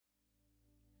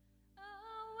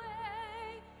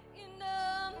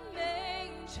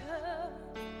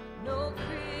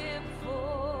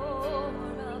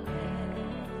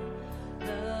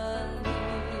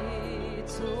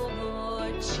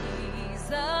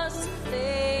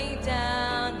lay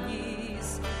down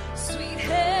his sweet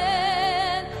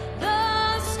head.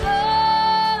 The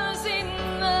stars in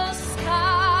the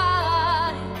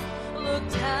sky look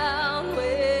down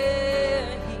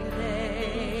where he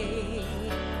lay.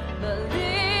 The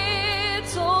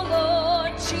little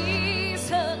Lord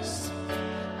Jesus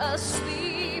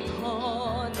asleep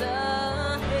on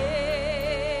the hay.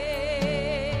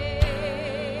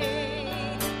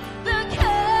 The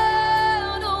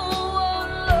candle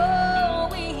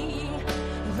lowing,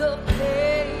 the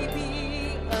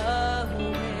baby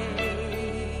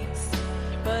awakes.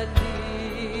 But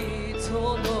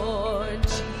little Lord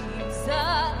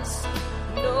Jesus,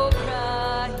 no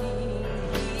crying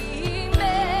he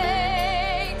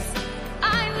makes. I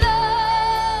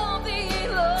love thee,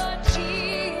 Lord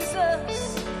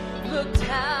Jesus. Look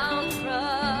down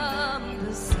from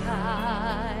the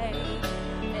sky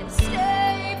and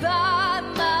stay by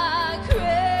my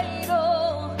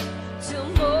cradle till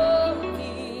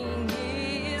morning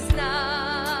is nigh.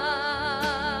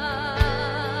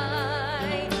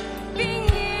 Be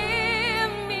near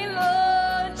me,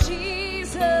 Lord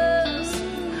Jesus.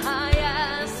 I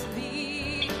ask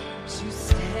thee to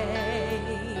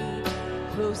stay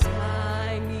close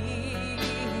by me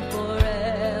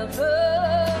forever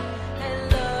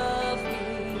and love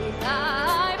me,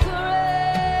 I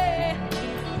pray.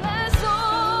 Bless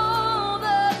all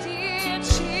the dear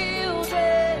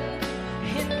children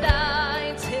in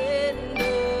thy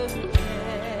tender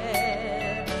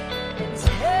care, and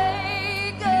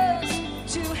take us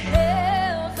to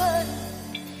heaven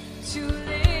to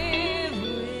live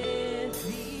with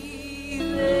thee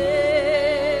there.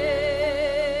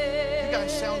 You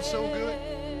guys sound so good.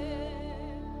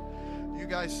 You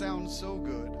guys sound so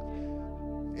good.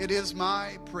 It is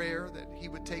my prayer that he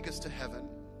would take us to heaven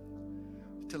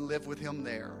to live with him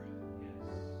there.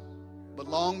 But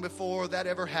long before that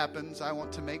ever happens, I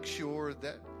want to make sure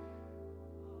that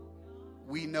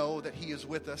we know that he is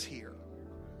with us here.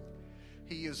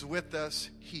 He is with us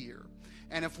here.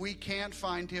 And if we can't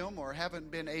find him or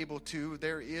haven't been able to,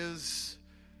 there is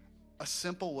a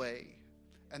simple way,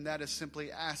 and that is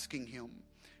simply asking him.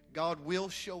 God will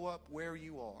show up where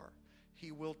you are.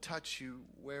 He will touch you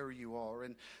where you are.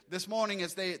 And this morning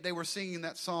as they were singing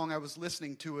that song, I was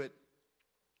listening to it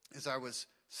as I was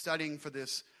studying for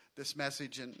this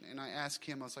message. And I asked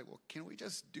him, I was like, well, can we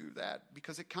just do that?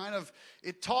 Because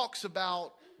it talks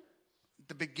about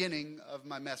the beginning of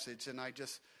my message. And I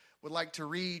just would like to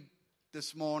read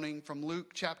this morning from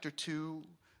Luke chapter 2,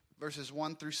 verses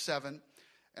 1 through 7.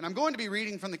 And I'm going to be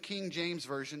reading from the King James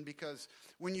Version because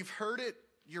when you've heard it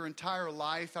your entire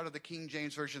life out of the King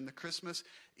James Version, the Christmas,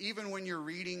 even when you're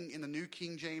reading in the New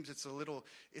King James, it's a little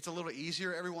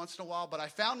easier every once in a while. But I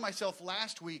found myself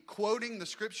last week quoting the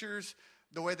scriptures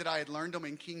the way that I had learned them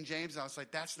in King James. And I was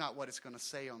like, that's not what it's going to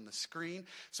say on the screen.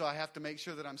 So I have to make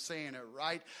sure that I'm saying it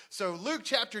right. So Luke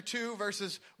chapter 2,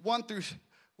 verses 1 through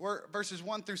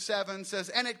 7 says,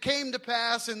 "And it came to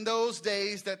pass in those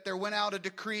days that there went out a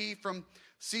decree from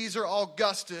Caesar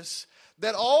Augustus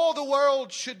that all the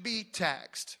world should be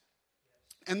taxed.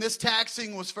 And this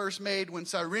taxing was first made when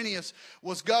Cyrenius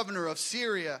was governor of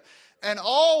Syria. And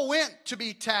all went to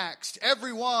be taxed,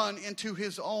 every one into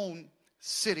his own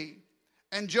city.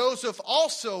 And Joseph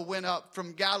also went up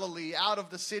from Galilee out of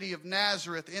the city of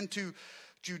Nazareth into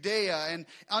Judea and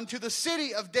unto the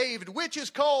city of David, which is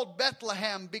called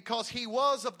Bethlehem, because he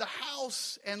was of the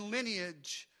house and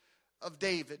lineage of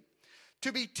David,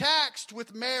 to be taxed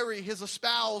with Mary, his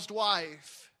espoused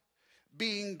wife,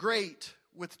 being great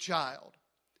with child.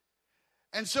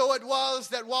 And so it was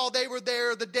that while they were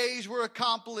there, the days were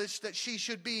accomplished that she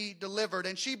should be delivered.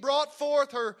 And she brought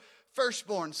forth her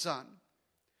firstborn son,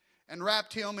 and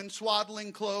wrapped him in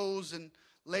swaddling clothes, and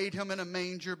laid him in a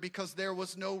manger, because there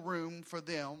was no room for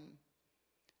them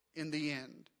in the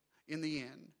inn.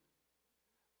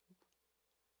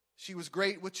 She was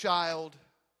great with child.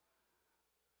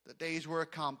 The days were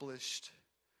accomplished.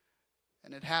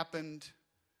 And it happened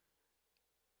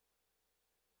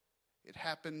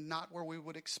not where we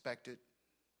would expect it.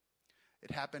 It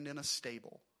happened in a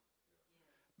stable,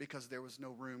 because there was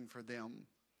no room for them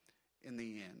in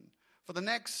the inn. For the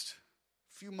next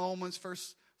few moments, for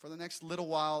the next little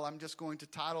while, I'm just going to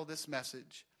title this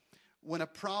message, When a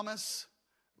Promise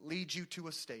Leads You to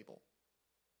a Stable.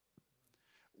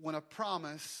 When a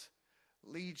promise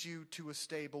leads you to a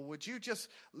stable. Would you just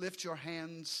lift your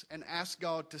hands and ask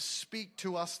God to speak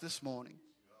to us this morning?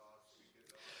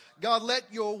 God,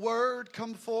 let your word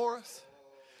come forth.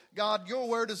 God, your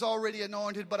word is already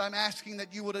anointed, but I'm asking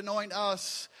that you would anoint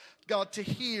us. God, to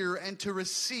hear and to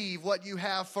receive what you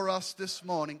have for us this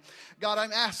morning. God,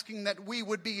 I'm asking that we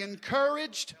would be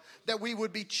encouraged, that we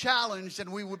would be challenged,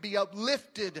 and we would be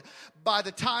uplifted by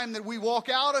the time that we walk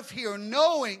out of here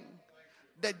knowing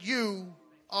that you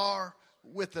are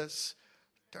with us.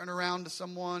 Turn around to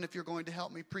someone, if you're going to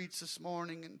help me preach this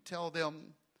morning, and tell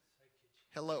them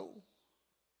hello.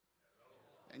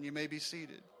 And you may be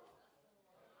seated.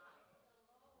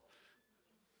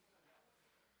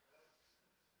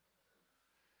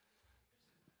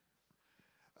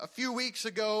 A few weeks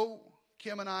ago,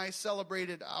 Kim and I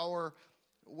celebrated our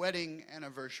wedding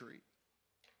anniversary.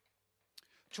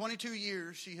 22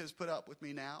 years she has put up with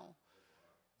me now.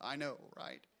 I know,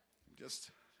 right? Just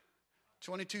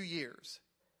 22 years.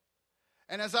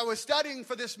 And as I was studying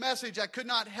for this message, I could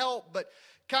not help but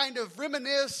kind of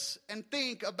reminisce and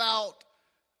think about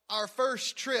our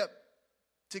first trip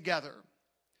together.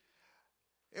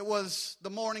 It was the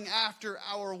morning after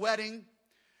our wedding.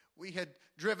 We had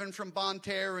driven from Bonne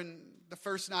Terre, and the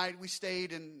first night we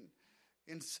stayed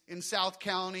in South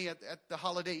County at the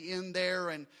Holiday Inn there.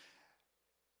 And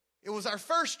it was our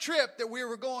first trip that we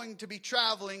were going to be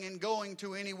traveling and going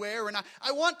to anywhere. And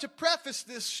I want to preface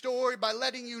this story by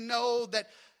letting you know that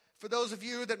for those of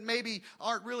you that maybe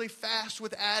aren't really fast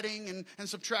with adding and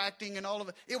subtracting and all of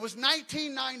it, it was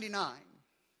 1999.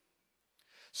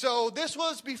 So this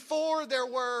was before there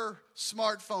were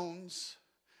smartphones.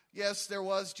 Yes, there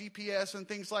was GPS and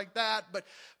things like that. But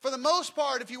for the most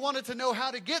part, if you wanted to know how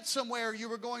to get somewhere, you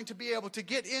were going to be able to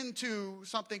get into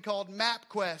something called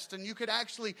MapQuest. And you could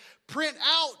actually print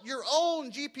out your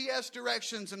own GPS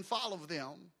directions and follow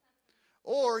them.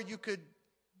 Or you could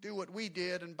do what we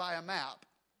did and buy a map.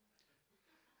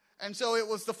 And so it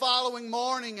was the following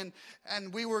morning,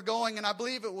 and we were going, and I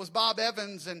believe it was Bob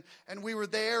Evans, and we were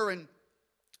there, and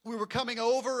we were coming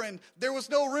over, and there was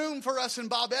no room for us in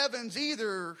Bob Evans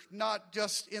either, not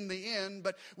just in the inn,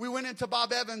 but we went into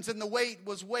Bob Evans, and the wait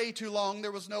was way too long.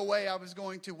 There was no way I was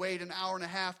going to wait an hour and a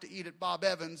half to eat at Bob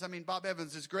Evans. I mean, Bob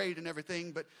Evans is great and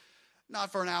everything, but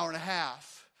not for an hour and a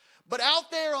half. But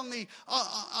out there in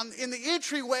the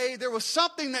entryway, there was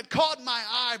something that caught my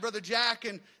eye, Brother Jack,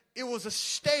 and it was a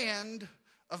stand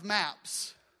of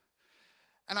maps.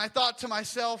 And I thought to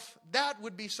myself, that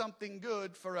would be something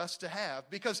good for us to have.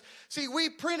 Because, see, we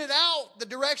printed out the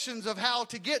directions of how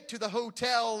to get to the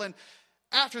hotel. And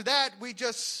after that, we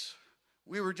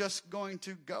were just going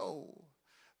to go.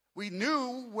 We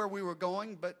knew where we were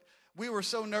going, but we were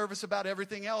so nervous about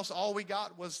everything else. All we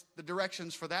got was the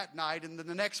directions for that night. And then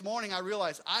the next morning, I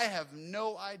realized I have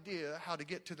no idea how to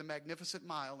get to the Magnificent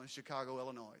Mile in Chicago,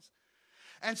 Illinois.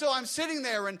 And so I'm sitting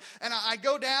there, and I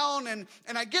go down, and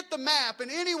I get the map.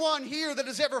 And anyone here that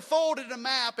has ever folded a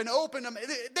map and opened them,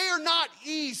 they are not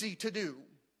easy to do.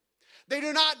 They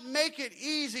do not make it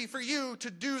easy for you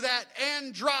to do that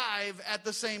and drive at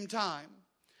the same time.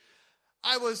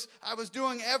 I was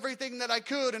doing everything that I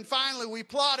could, and finally we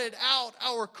plotted out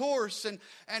our course, and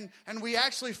we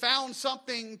actually found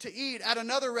something to eat at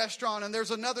another restaurant. And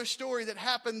there's another story that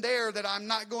happened there that I'm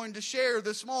not going to share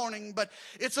this morning, but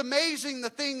it's amazing the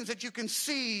things that you can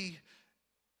see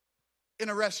in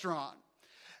a restaurant.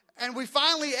 And we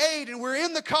finally ate, and we're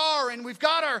in the car, and we've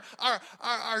got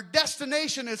our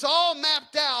destination. It's all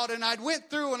mapped out, and I went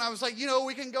through, and I was like,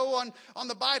 we can go on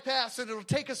the bypass, and it'll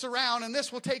take us around, and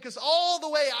this will take us all the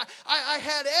way. I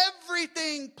had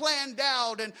everything planned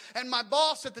out, and my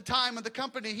boss at the time of the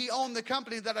company, he owned the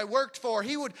company that I worked for.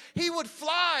 He would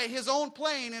fly his own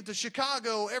plane into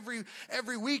Chicago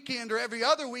every weekend or every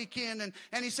other weekend,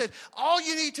 and he said, all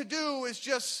you need to do is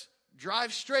just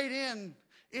drive straight in.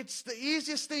 It's the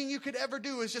easiest thing you could ever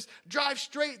do is just drive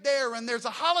straight there, and there's a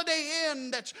Holiday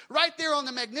Inn that's right there on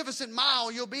the Magnificent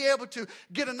Mile. You'll be able to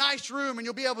get a nice room, and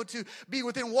you'll be able to be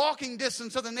within walking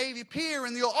distance of the Navy Pier,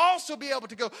 and you'll also be able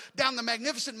to go down the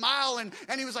Magnificent Mile.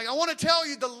 And he was like, I want to tell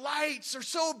you, the lights are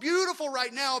so beautiful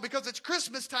right now because it's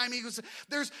Christmas time. He goes,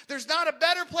 there's not a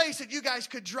better place that you guys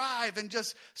could drive and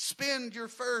just spend your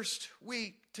first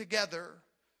week together.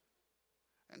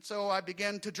 And so I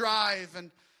began to drive,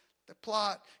 and the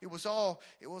plot, it was all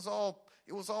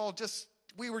just,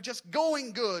 we were just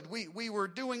going good. We were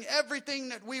doing everything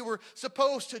that we were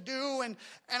supposed to do. And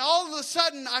all of a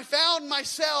sudden, I found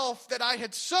myself that I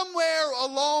had somewhere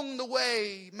along the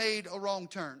way made a wrong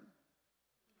turn.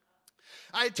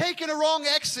 I had taken a wrong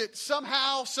exit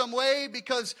somehow, some way,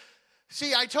 because,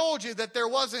 see, I told you that there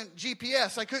wasn't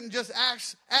GPS. I couldn't just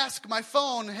ask my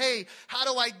phone, hey, how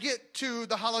do I get to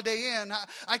the Holiday Inn?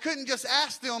 I couldn't just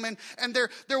ask them, and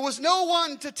there was no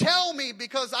one to tell me,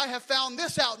 because I have found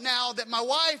this out now, that my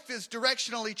wife is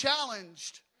directionally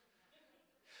challenged.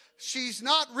 She's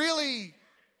not really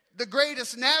the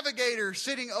greatest navigator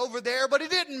sitting over there, but it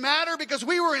didn't matter because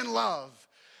we were in love.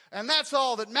 And that's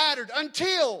all that mattered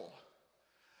until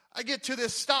I get to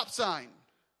this stop sign.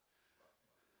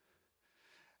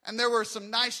 And there were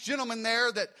some nice gentlemen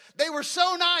there that they were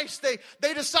so nice, they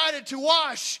decided to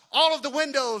wash all of the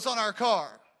windows on our car.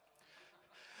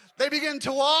 They began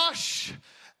to wash,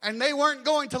 and they weren't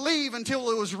going to leave until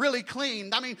it was really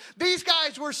clean. I mean, these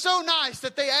guys were so nice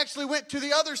that they actually went to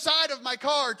the other side of my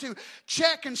car to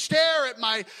check and stare at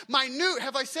my new,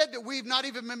 have I said that we've not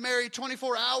even been married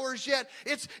 24 hours yet?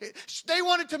 They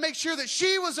wanted to make sure that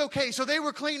she was okay, so they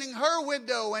were cleaning her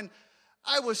window, and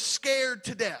I was scared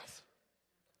to death.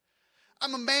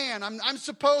 I'm a man. I'm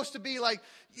supposed to be like,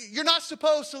 you're not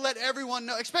supposed to let everyone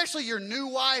know, especially your new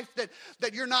wife,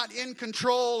 that you're not in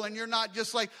control and you're not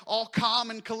just like all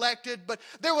calm and collected. But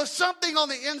there was something on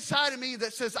the inside of me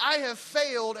that says, I have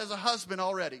failed as a husband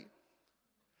already.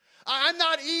 I'm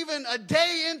not even a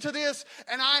day into this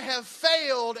and I have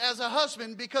failed as a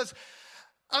husband, because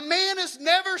a man is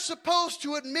never supposed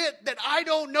to admit that I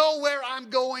don't know where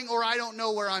I'm going or I don't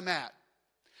know where I'm at.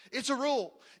 It's a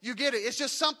rule. You get it. It's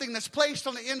just something that's placed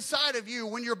on the inside of you.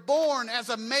 When you're born as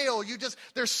a male,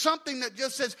 there's something that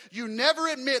just says you never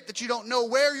admit that you don't know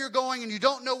where you're going and you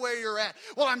don't know where you're at.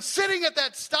 Well, I'm sitting at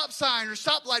that stop sign or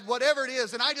stoplight, whatever it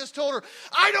is, and I just told her,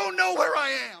 I don't know where I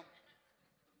am.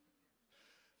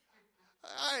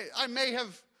 I may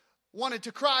have wanted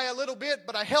to cry a little bit,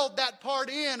 but I held that part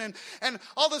in, and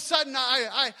all of a sudden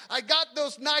I got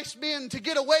those nice men to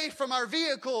get away from our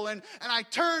vehicle, and I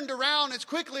turned around as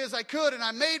quickly as I could, and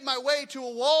I made my way to a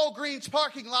Walgreens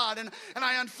parking lot, and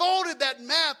I unfolded that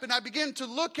map, and I began to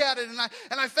look at it, and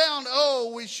I found,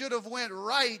 we should have went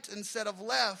right instead of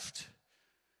left.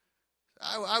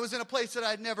 I was in a place that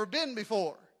I'd never been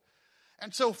before.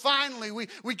 And so finally,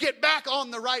 we get back on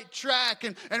the right track,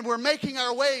 and we're making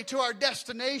our way to our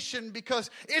destination, because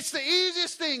it's the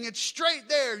easiest thing. It's straight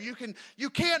there. You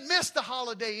can't miss the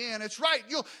Holiday Inn. It's right.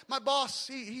 My boss,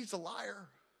 he's a liar.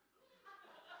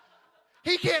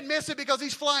 He can't miss it because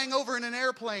he's flying over in an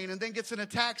airplane and then gets in a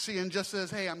taxi and just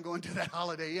says, hey, I'm going to that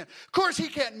Holiday Inn. Of course, he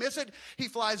can't miss it. He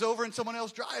flies over and someone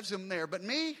else drives him there. But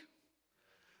me,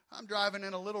 I'm driving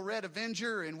in a little red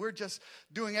Avenger, and we're just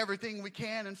doing everything we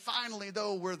can. And finally,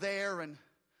 though, we're there, and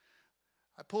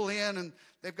I pull in, and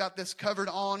they've got this covered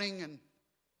awning, and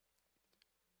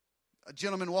a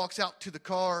gentleman walks out to the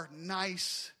car,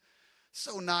 nice,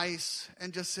 so nice,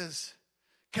 and just says,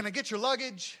 can I get your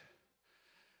luggage?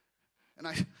 And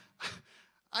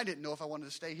I didn't know if I wanted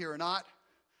to stay here or not.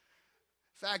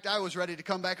 In fact, I was ready to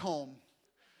come back home.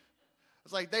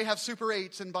 It's like they have Super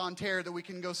 8s in Bonne Terre that we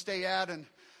can go stay at, and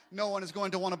no one is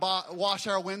going to want to wash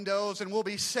our windows, and we'll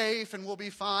be safe and we'll be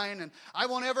fine. And I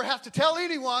won't ever have to tell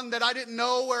anyone that I didn't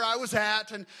know where I was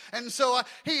at. And so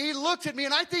he looked at me,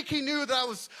 and I think he knew that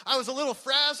I was a little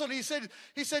frazzled. He said,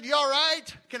 you all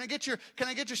right? Can I get your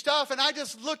stuff? And I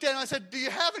just looked at him and I said, do you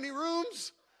have any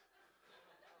rooms?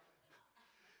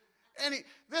 And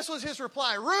this was his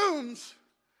reply, rooms?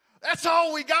 That's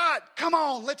all we got. Come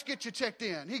on, let's get you checked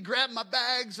in. He grabbed my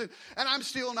bags, and I'm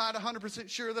still not 100%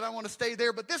 sure that I want to stay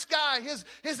there. But this guy,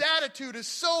 his attitude is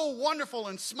so wonderful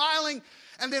and smiling.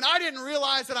 And then I didn't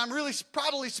realize that I'm really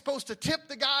probably supposed to tip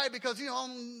the guy because, in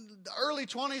the early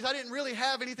 20s, I didn't really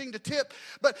have anything to tip.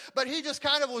 But he just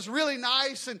kind of was really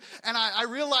nice. And I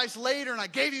realized later, and I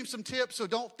gave him some tips, so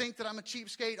don't think that I'm a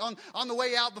cheapskate. On the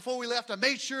way out before we left, I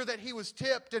made sure that he was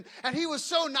tipped. And he was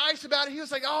so nice about it. He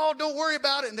was like, oh, don't worry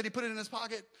about it. And then he put it in his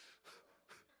pocket.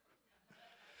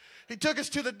 He took us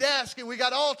to the desk, and we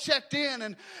got all checked in,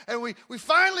 and we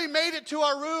finally made it to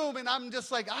our room, and I'm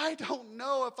just like, I don't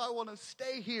know if I want to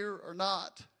stay here or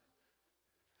not.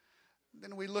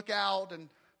 Then we look out, and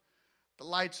the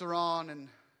lights are on, and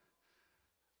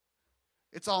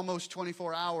it's almost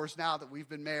 24 hours now that we've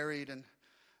been married, and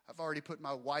I've already put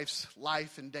my wife's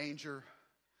life in danger.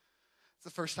 It's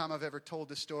the first time I've ever told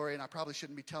this story, and I probably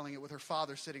shouldn't be telling it with her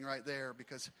father sitting right there,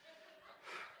 because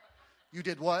you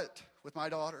did what with my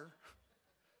daughter?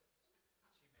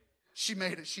 She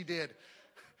made it. She did.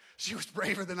 She was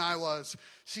braver than I was.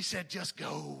 She said, just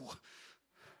go.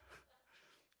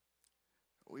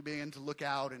 We began to look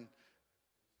out, and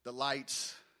the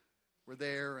lights were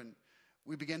there, and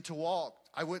we began to walk.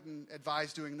 I wouldn't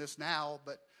advise doing this now,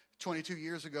 but 22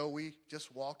 years ago, we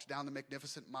just walked down the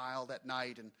Magnificent Mile that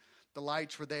night, and the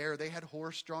lights were there. They had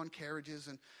horse-drawn carriages,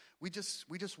 and we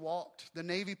just walked. The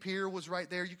Navy Pier was right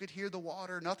there. You could hear the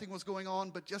water. Nothing was going on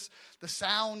but just the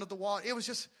sound of the water. It was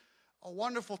just a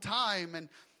wonderful time.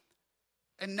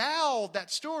 And now that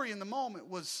story in the moment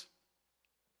was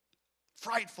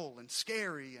frightful and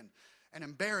scary and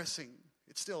embarrassing.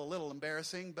 It's still a little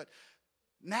embarrassing, but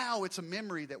now it's a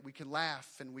memory that we can laugh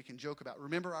and we can joke about.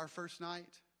 Remember our first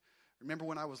night? Remember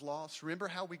when I was lost? Remember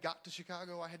how we got to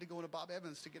Chicago? I had to go into Bob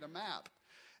Evans to get a map.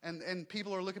 And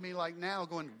people are looking at me like now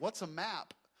going, what's a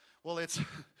map? Well, it's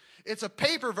a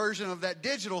paper version of that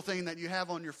digital thing that you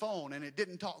have on your phone, and it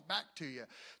didn't talk back to you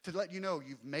to let you know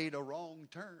you've made a wrong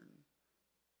turn.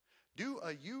 Do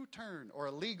a U-turn or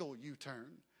a legal U-turn.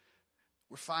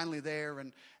 We're finally there,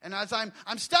 and as I'm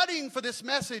studying for this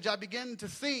message, I begin to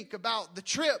think about the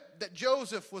trip that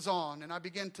Joseph was on, and I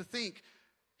begin to think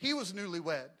he was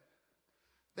newlywed.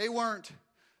 They weren't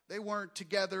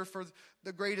together for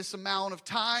the greatest amount of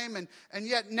time, and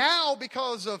yet now,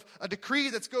 because of a decree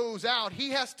that goes out, he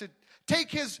has to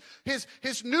take his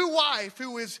new wife,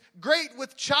 who is great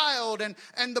with child,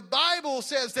 and the Bible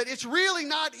says that it's really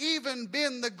not even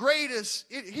been the greatest.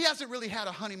 He hasn't really had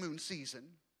a honeymoon season.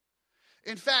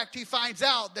 In fact, he finds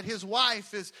out that his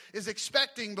wife is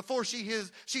expecting before she's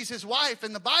his wife.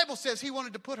 And the Bible says he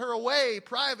wanted to put her away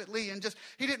privately and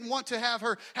he didn't want to have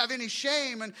her have any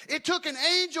shame. And it took an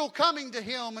angel coming to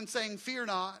him and saying, fear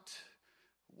not.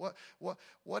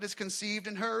 What is conceived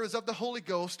in her is of the Holy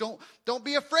Ghost. Don't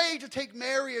be afraid to take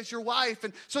Mary as your wife.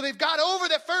 And so they've got over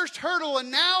that first hurdle, and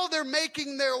now they're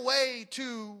making their way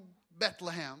to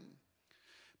Bethlehem,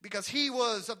 because he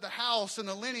was of the house and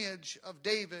the lineage of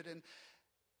David. And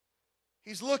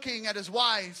he's looking at his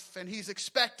wife, and he's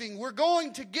expecting, we're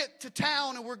going to get to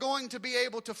town and we're going to be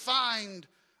able to find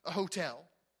a hotel.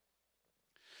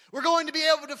 We're going to be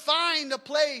able to find a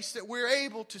place that we're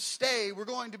able to stay. We're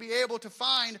going to be able to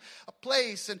find a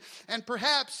place. And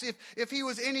perhaps if he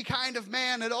was any kind of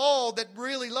man at all that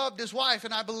really loved his wife,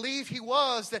 and I believe he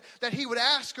was, that he would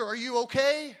ask her, are you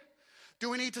okay? Do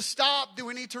we need to stop? Do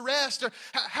we need to rest? Or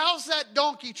how's that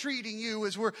donkey treating you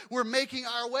as we're making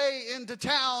our way into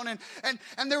town?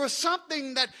 And there was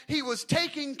something that he was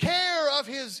taking care of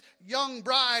his young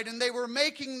bride, and they were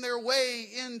making their way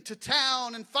into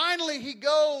town. And finally he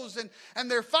goes, and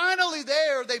they're finally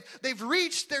there. They've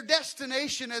reached their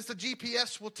destination, as the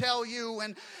GPS will tell you.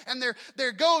 And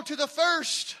they go to the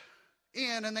first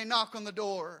inn, and they knock on the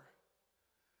door.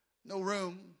 No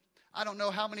room. I don't know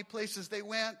how many places they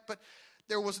went, but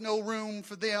there was no room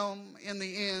for them in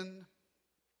the inn.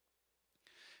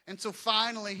 And so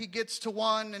finally he gets to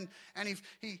one, and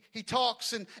he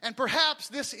talks, and perhaps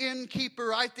this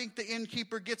innkeeper, I think the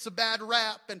innkeeper gets a bad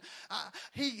rap, and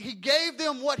he gave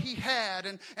them what he had.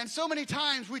 And so many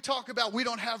times we talk about we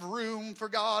don't have room for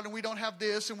God, and we don't have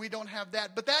this, and we don't have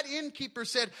that. But that innkeeper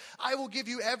said, I will give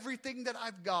you everything that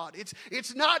I've got.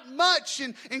 It's not much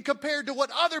in compared to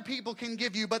what other people can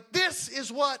give you, but this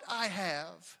is what I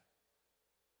have.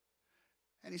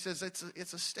 And he says,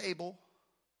 it's a stable.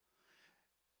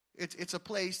 It's a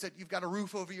place that you've got a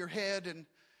roof over your head, and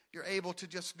you're able to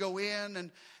just go in.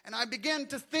 And I begin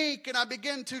to think, and I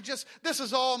begin to this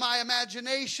is all my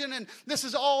imagination, and this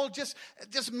is all just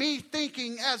me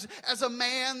thinking as a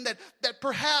man that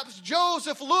perhaps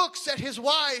Joseph looks at his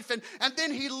wife, and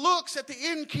then he looks at the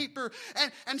innkeeper,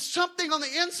 and something on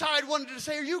the inside wanted to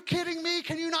say, are you kidding me?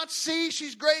 Can you not see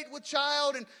she's great with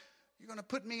child, and you're going to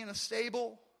put me in a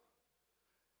stable?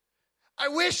 I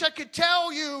wish I could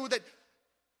tell you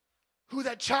who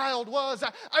that child was.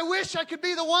 I wish I could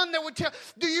be the one that would tell.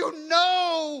 Do you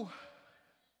know?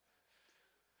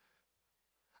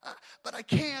 But I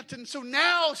can't. And so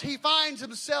now he finds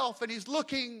himself, and he's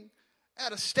looking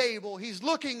at a stable. He's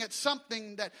looking at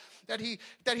something that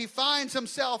he finds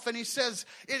himself, and he says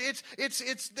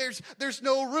there's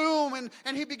no room,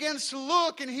 and he begins to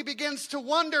look, and he begins to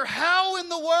wonder, how in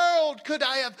the world could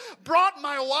I have brought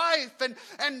my wife,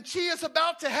 and she is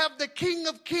about to have the King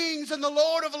of Kings and the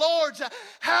Lord of Lords.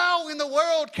 How in the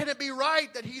world can it be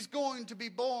right that he's going to be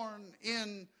born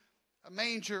in a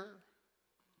manger?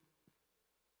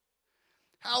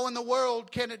 How in the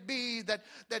world can it be that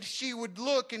she would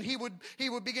look, and he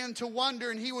would begin to wonder,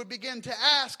 and he would begin to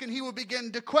ask, and he would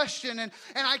begin to question, and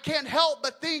I can't help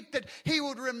but think that he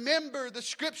would remember the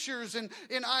scriptures in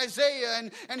Isaiah,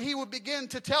 and he would begin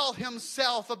to tell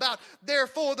himself about,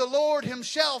 therefore the Lord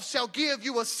himself shall give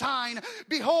you a sign.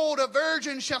 Behold, a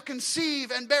virgin shall conceive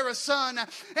and bear a son,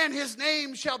 and his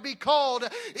name shall be called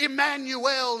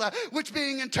Emmanuel, which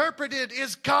being interpreted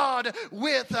is God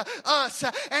with us.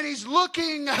 And he's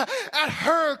looking at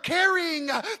her carrying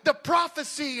the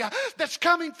prophecy that's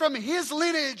coming from his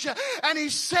lineage, and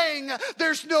he's saying,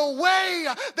 there's no way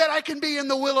that I can be in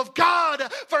the will of God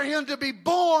for him to be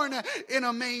born in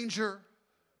a manger.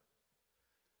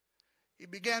 He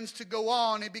begins to go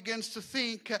on. He begins to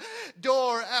think,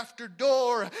 door after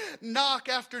door, knock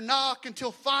after knock,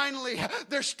 until finally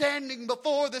they're standing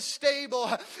before the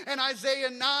stable. And Isaiah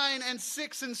 9 and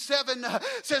 6 and 7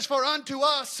 says, for unto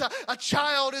us a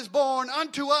child is born,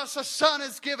 unto us a son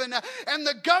is given, and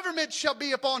the government shall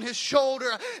be upon his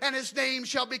shoulder, and his name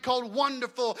shall be called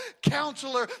Wonderful,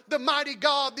 Counselor, the Mighty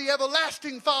God, the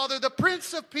Everlasting Father, the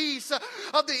Prince of Peace.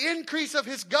 Of the increase of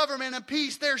his government and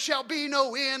peace there shall be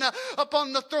no end,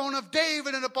 upon the throne of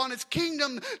David and upon his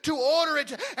kingdom, to order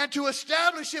it and to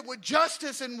establish it with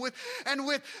justice and with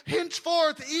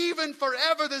henceforth even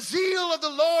forever. The zeal of the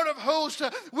Lord of hosts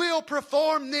will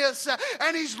perform this.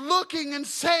 And he's looking and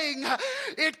saying,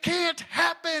 it can't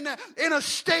happen in a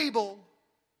stable.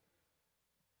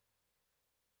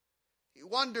 He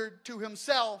wondered to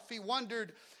himself,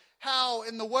 how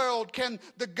in the world can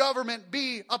the government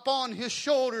be upon his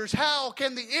shoulders? How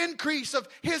can the increase of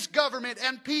his government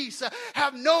and peace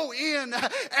have no end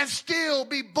and still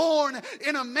be born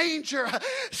in a manger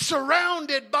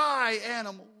surrounded by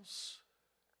animals?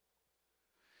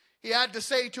 He had to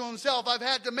say to himself, I've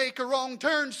had to make a wrong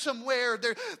turn somewhere.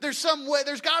 There's some way,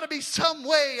 there's got to be some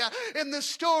way in this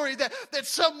story that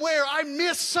somewhere I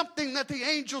missed something that the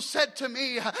angel said to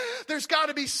me. There's got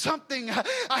to be something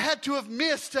I had to have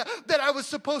missed that I was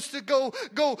supposed to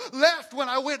go left when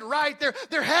I went right.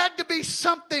 There had to be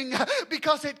something,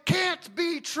 because it can't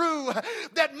be true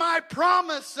that my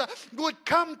promise would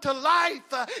come to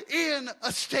life in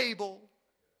a stable.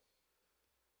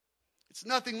 It's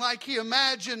nothing like he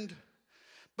imagined.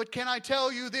 But can I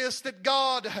tell you this, that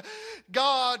God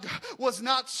was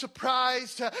not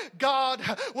surprised. God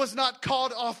was not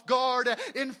caught off guard.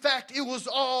 In fact, it was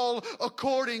all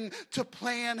according to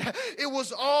plan. It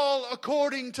was all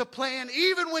according to plan.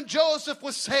 Even when Joseph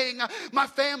was saying, my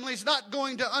family's not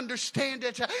going to understand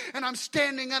it, and I'm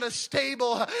standing at a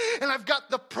stable, and I've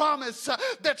got the promise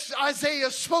that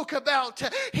Isaiah spoke about.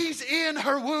 He's in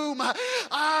her womb.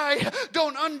 I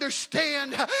don't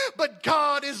understand, but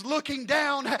God is looking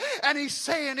down and he's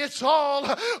saying it's all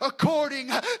according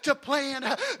to plan.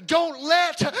 Don't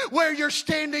let where you're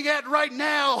standing at right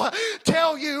now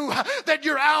tell you that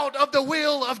you're out of the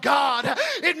will of God.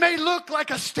 It may look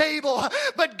like a stable,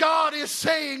 but God is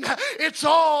saying it's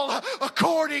all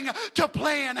according to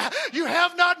plan. You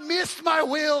have not missed my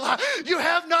will. You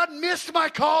have not missed my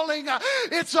calling.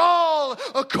 It's all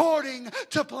according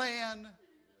to plan.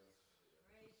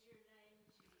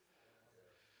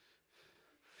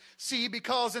 See,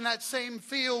 because in that same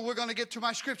field, we're going to get to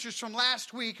my scriptures from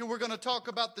last week, and we're going to talk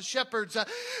about the shepherds,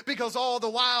 because all the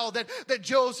while that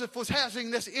Joseph was having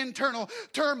this internal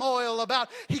turmoil about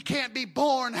he can't be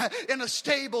born in a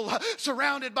stable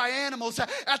surrounded by animals.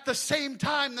 At the same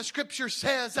time, the scripture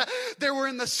says there were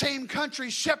in the same country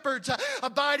shepherds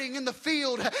abiding in the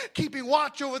field, keeping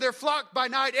watch over their flock by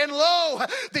night. And lo,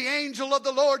 the angel of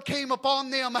the Lord came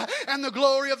upon them, and the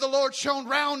glory of the Lord shone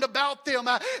round about them,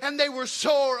 and they were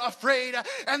sore afraid.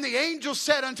 And the angel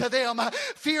said unto them,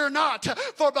 fear not,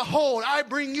 for behold, I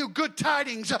bring you good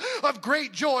tidings of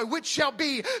great joy, which shall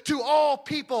be to all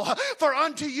people. For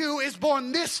unto you is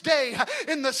born this day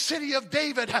in the city of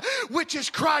David, which is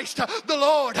Christ the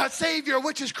Lord, a Savior,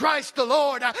 which is Christ the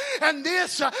Lord. And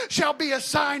this shall be a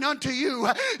sign unto you.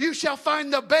 You shall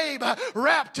find the babe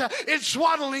wrapped in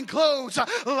swaddling clothes,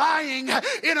 lying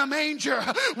in a manger.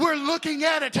 We're looking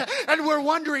at it and we're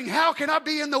wondering, how can I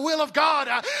be in the will of God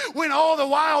when all the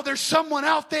while there's someone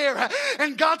out there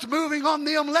and God's moving on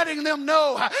them, letting them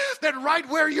know that right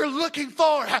where you're looking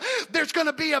for, there's going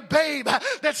to be a babe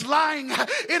that's lying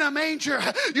in a manger.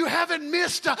 You haven't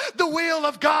missed the will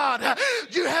of God.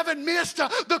 You haven't missed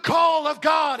the call of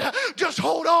God. Just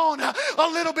hold on a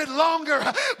little bit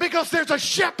longer, because there's a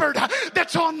shepherd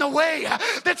that's on the way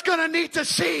that's going to need to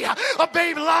see a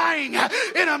babe lying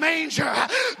in a manger.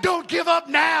 Don't give up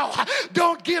now.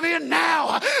 Don't give in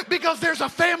now, because there's a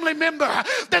family member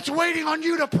that's waiting on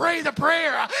you to pray the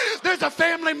prayer. There's a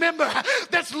family member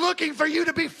that's looking for you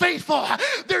to be faithful.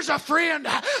 There's a friend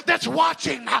that's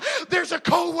watching. There's a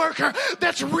co-worker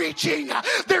that's reaching.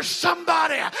 There's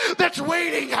somebody that's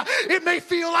waiting. It may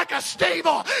feel like a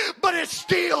stable, but it's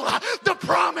still the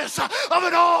promise of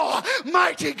an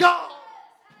almighty God.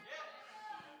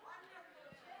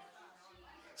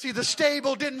 See, the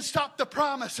stable didn't stop the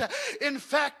promise. In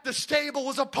fact, the stable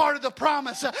was a part of the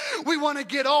promise. We want to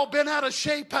get all bent out of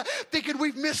shape thinking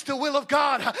we've missed the will of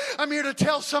God. I'm here to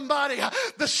tell somebody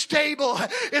the stable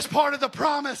is part of the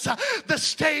promise. The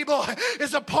stable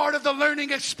is a part of the learning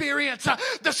experience.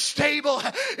 The stable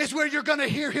is where you're going to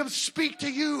hear him speak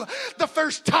to you the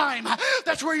first time.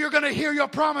 That's where you're going to hear your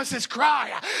promises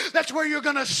cry. That's where you're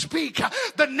going to speak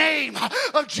the name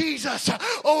of Jesus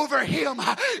over him.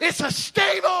 It's a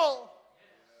stable.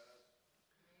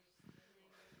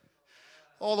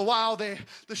 All the while, the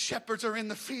shepherds are in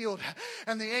the field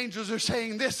and the angels are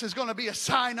saying, this is going to be a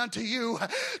sign unto you.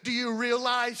 Do you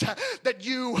realize that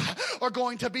you are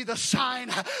going to be the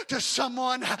sign to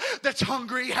someone that's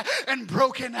hungry and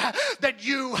broken? That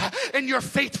you, in your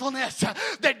faithfulness,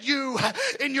 that you,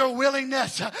 in your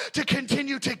willingness to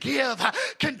continue to give,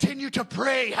 continue to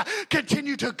pray,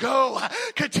 continue to go,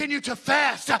 continue to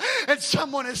fast. And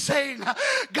someone is saying,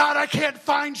 God, I can't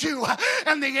find you.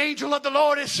 And the angel of the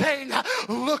Lord is saying,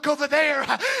 look over there.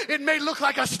 It may look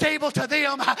like a stable to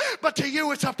them, but to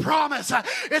you it's a promise.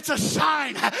 It's a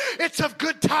sign. It's of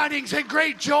good tidings and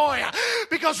great joy.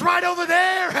 Because right over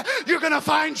there, you're going to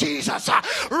find Jesus.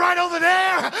 Right over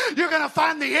there, you're going to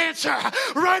find the answer.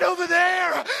 Right over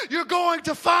there, you're going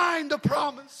to find the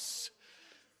promise.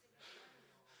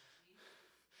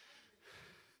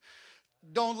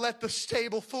 Don't let the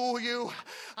stable fool you.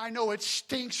 I know it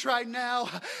stinks right now.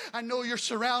 I know you're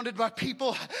surrounded by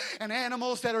people and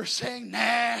animals that are saying,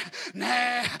 nah,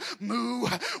 nah, moo,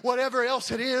 whatever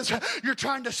else it is. You're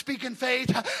trying to speak in faith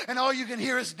and all you can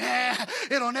hear is, nah,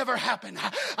 it'll never happen.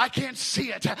 I can't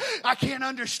see it. I can't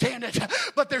understand it.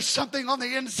 But there's something on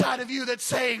the inside of you that's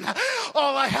saying,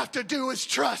 all I have to do is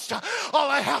trust. All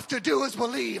I have to do is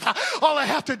believe. All I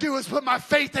have to do is put my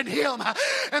faith in him.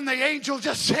 And the angel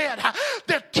just said,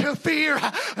 that to fear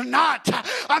not.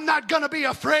 I'm not going to be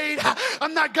afraid.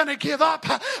 I'm not going to give up.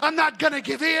 I'm not going to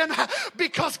give in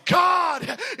because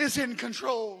God is in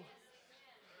control.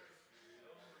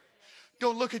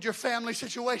 Don't look at your family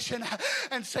situation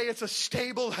and say it's a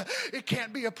stable. It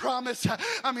can't be a promise.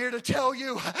 I'm here to tell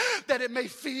you that it may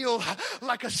feel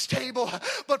like a stable,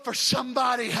 but for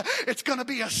somebody, it's going to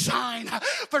be a sign.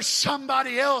 For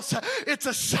somebody else, it's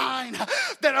a sign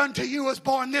that unto you is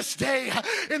born this day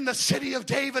in the city of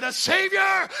David a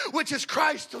Savior, which is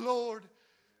Christ the Lord.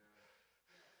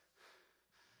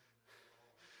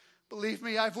 Believe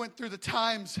me, I've went through the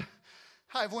times.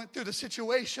 I've went through the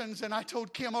situations, and I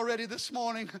told Kim already this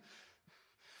morning,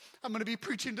 I'm going to be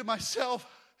preaching to myself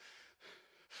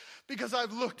because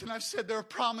I've looked and I've said there are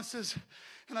promises.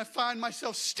 And I find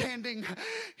myself standing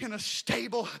in a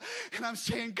stable and I'm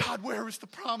saying, God, where is the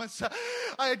promise?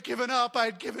 I had given up. I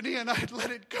had given in. I had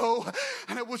let it go.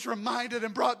 And it was reminded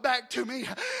and brought back to me.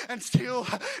 And still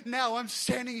now I'm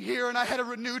standing here and I had a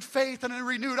renewed faith and a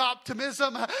renewed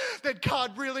optimism that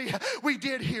God, really, we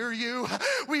did hear you.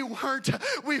 We weren't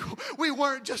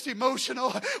just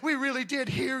emotional. We really did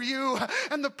hear you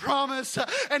and the promise.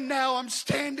 And now I'm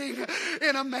standing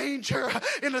in a manger,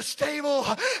 in a stable,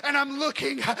 and I'm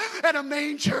looking at a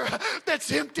manger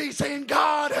that's empty saying,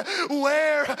 God,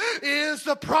 where is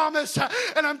the promise?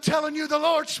 And I'm telling you, the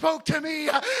Lord spoke to me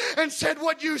and said,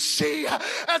 what you see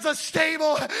as a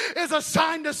stable is a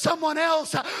sign to someone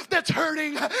else that's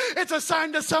hurting. It's a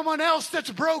sign to someone else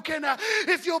that's broken.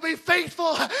 If you'll be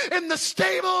faithful in the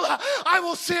stable, I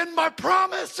will send my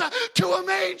promise to a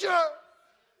manger.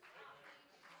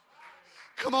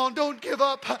 Come on, don't give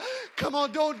up. Come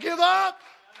on, don't give up.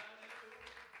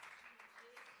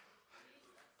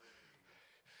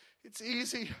 It's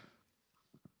easy.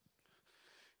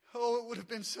 Oh, it would have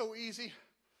been so easy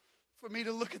for me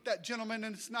to look at that gentleman,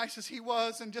 and as nice as he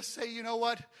was, and just say, you know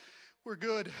what? We're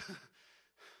good.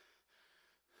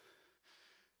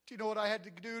 Do you know what I had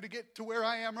to do to get to where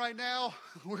I am right now?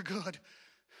 We're good.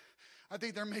 I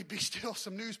think there may be still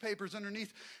some newspapers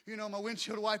underneath, my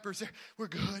windshield wipers there. We're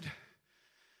good.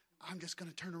 I'm just going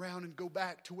to turn around and go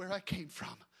back to where I came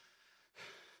from.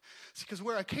 See, because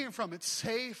where I came from, it's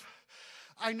safe.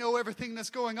 I know everything that's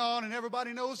going on and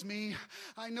everybody knows me.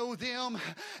 I know them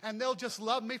and they'll just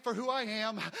love me for who I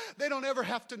am. They don't ever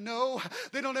have to know.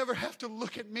 They don't ever have to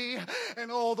look at me.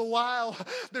 And all the while,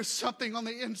 there's something on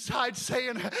the inside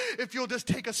saying, if you'll just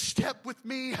take a step with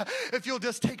me, if you'll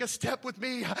just take a step with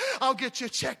me, I'll get you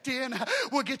checked in.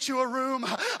 We'll get you a room.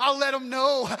 I'll let them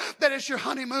know that it's your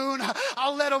honeymoon.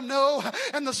 I'll let them know.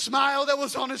 And the smile that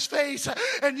was on his face.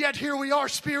 And yet here we are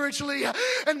spiritually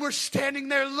and we're standing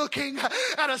there looking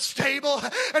at a stable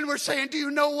and we're saying, do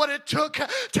you know what it took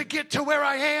to get to where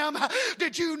I am?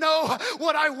 Did you know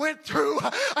what I went through?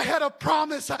 I had a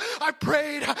promise. I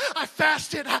prayed. I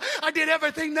fasted. I did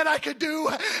everything that I could do.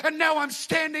 And now I'm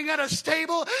standing at a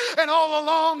stable, and all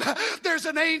along there's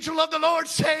an angel of the Lord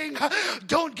saying,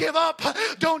 don't give up.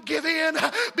 Don't give in,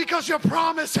 because your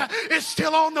promise is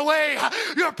still on the way.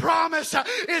 Your promise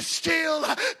is still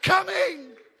coming.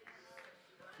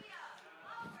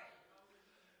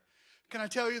 Can I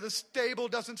tell you, the stable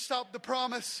doesn't stop the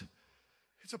promise.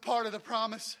 It's a part of the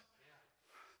promise.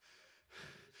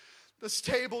 The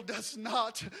stable does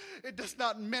not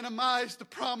minimize the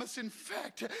promise. In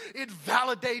fact, it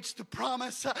validates the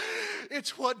promise.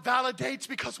 It's what validates,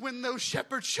 because when those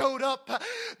shepherds showed up,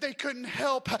 they couldn't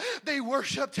help. They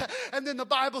worshiped. And then the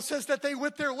Bible says that they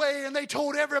went their way and they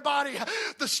told everybody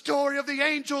the story of the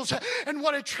angels and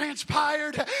what had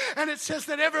transpired. And it says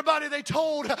that everybody they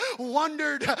told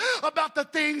wondered about the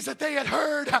things that they had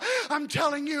heard. I'm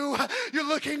telling you, you're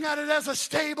looking at it as a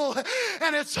stable,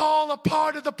 and it's all a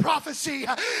part of the prophecy.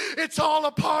 It's all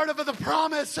a part of the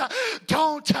promise.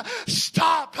 Don't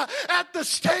stop at the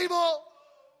stable.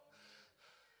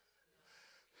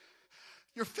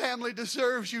 Your family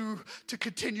deserves you to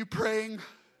continue praying.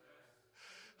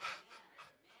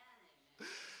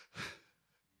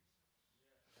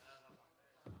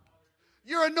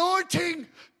 Your anointing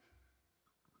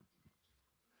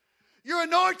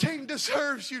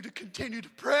deserves you to continue to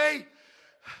pray.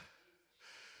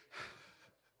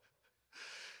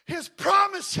 His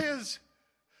promises.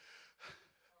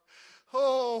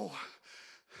 Oh,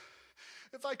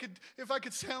 if I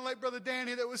could sound like Brother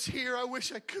Danny that was here, I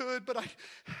wish I could, but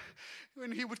when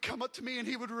he would come up to me and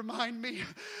he would remind me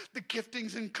the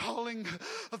giftings and calling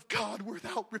of God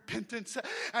without repentance.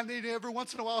 And then every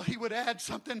once in a while he would add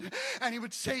something and he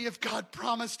would say, if God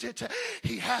promised it,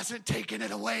 he hasn't taken it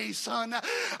away, son.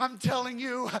 I'm telling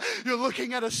you, you're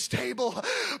looking at a stable,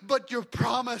 but your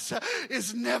promise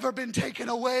has never been taken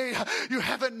away. You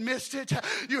haven't missed it.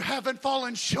 You haven't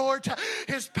fallen short.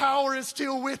 His power is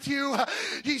still with you.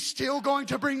 He's still going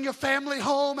to bring your family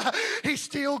home. He's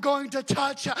still going to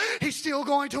touch. He's still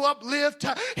going to uplift.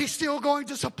 He's still going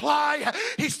to supply.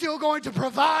 He's still going to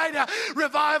provide.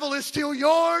 Revival is still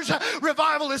yours.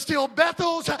 Revival is still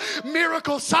Bethel's.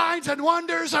 Miracle signs and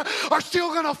wonders are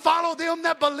still going to follow them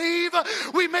that believe.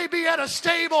 We may be at a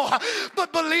stable,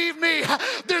 but believe me,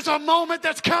 there's a moment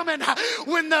that's coming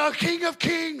when the King of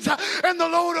Kings and the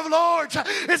Lord of Lords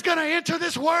is going to enter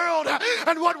this world,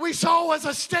 and what we saw as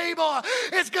a stable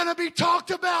is going to be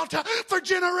talked about for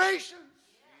generations.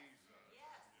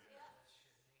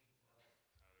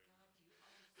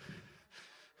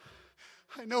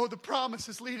 I know the promise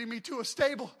is leading me to a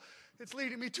stable. It's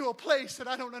leading me to a place that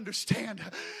I don't understand.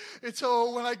 It's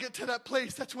when I get to that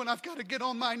place, that's when I've got to get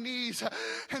on my knees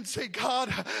and say,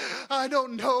 God, I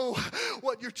don't know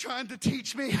what you're trying to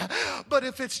teach me, but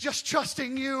if it's just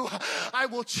trusting you, I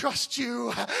will trust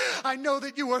you. I know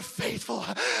that you are faithful.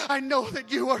 I know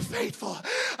that you are faithful.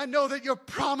 I know that your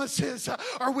promises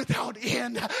are without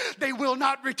end. They will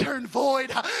not return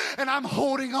void, and I'm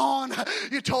holding on.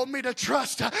 You told me to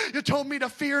trust. You told me to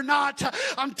fear not.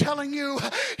 I'm telling you,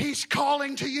 he's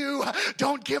calling to you.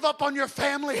 Don't give up on your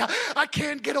family. I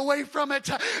can't get away from it.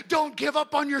 Don't give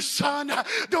up on your son.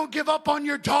 Don't give up on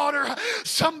your daughter.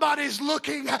 Somebody's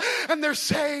looking and they're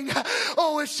saying,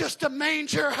 oh, it's just a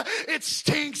manger. It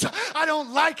stinks. I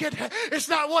don't like it. It's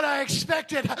not what I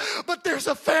expected. But there's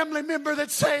a family member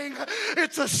that's saying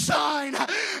it's a sign.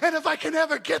 And if I can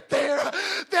ever get there,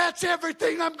 that's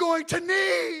everything I'm going to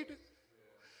need.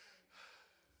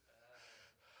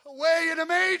 Away in a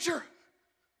manger.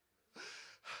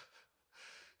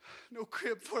 No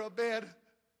crib for a bed.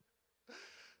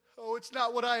 Oh, it's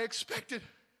not what I expected.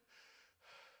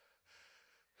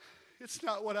 It's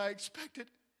not what I expected.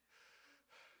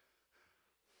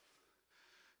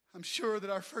 I'm sure that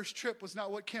our first trip was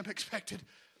not what Kim expected.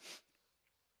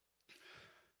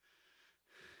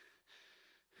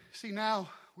 See, now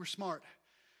we're smart.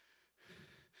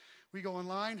 We go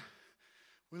online.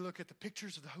 We look at the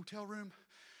pictures of the hotel room.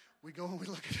 We go and we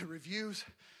look at the reviews.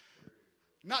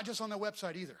 Not just on their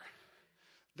website either.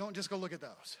 Don't just go look at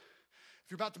those. If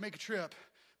you're about to make a trip,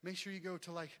 make sure you go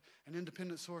to like an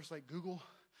independent source like Google,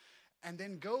 and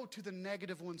then go to the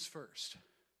negative ones first.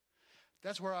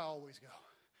 That's where I always go.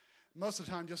 Most of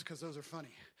the time just because those are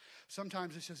funny.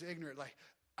 Sometimes it's just ignorant, like,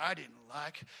 I didn't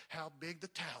like how big the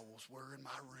towels were in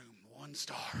my room. 1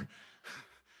 star.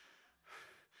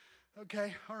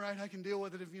 Okay, all right, I can deal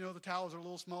with it if, the towels are a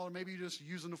little smaller. Maybe you're just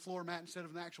using the floor mat instead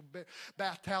of an actual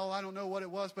bath towel. I don't know what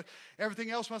it was, but everything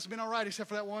else must have been all right except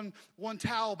for that one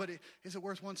towel. But is it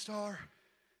worth 1 star?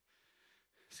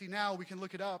 See, now we can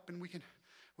look it up and we can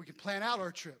plan out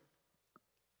our trip.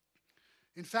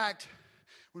 In fact,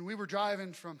 when we were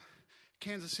driving from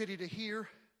Kansas City to here,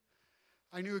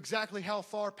 I knew exactly how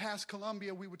far past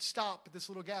Columbia we would stop at this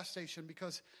little gas station,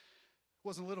 because it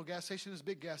wasn't a little gas station, it was a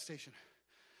big gas station.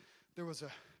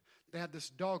 They had this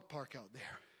dog park out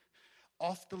there,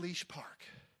 off the leash park.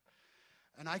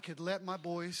 And I could let my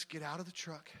boys get out of the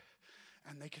truck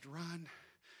and they could run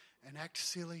and act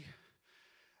silly.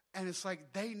 And it's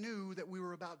like they knew that we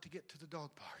were about to get to the dog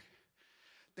park.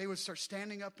 They would start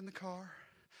standing up in the car,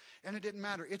 and it didn't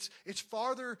matter. It's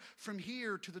farther from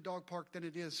here to the dog park than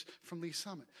it is from Lee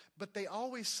Summit. But they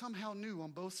always somehow knew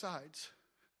on both sides,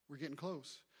 we're getting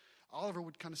close. Oliver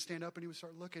would kind of stand up and he would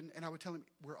start looking, and I would tell him,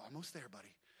 we're almost there,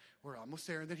 buddy. We're almost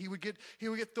there. And then he would get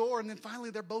Thor, and then finally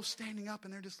they're both standing up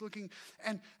and they're just looking.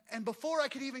 And before I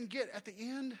could even get at the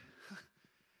end,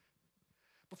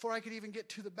 before I could even get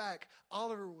to the back,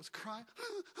 Oliver was crying.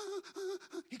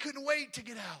 He couldn't wait to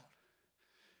get out.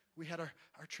 We had our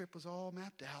trip was all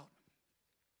mapped out.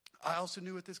 I also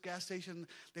knew at this gas station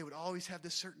they would always have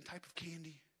this certain type of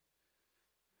candy.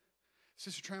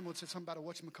 Sister Trammell had said something about a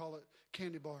whatchamacallit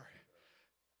candy bar.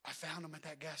 I found them at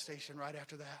that gas station right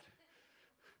after that.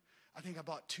 I think I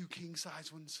bought 2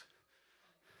 king-size ones.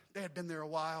 They had been there a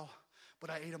while, but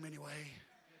I ate them anyway.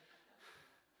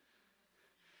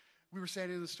 We were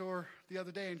standing in the store the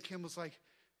other day, and Kim was like,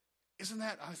 isn't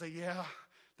that? I was like, yeah,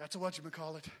 that's a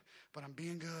whatchamacallit, but I'm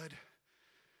being good.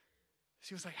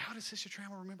 She was like, how does Sister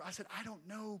Trammell remember? I said, I don't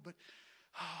know, but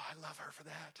I love her for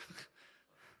that.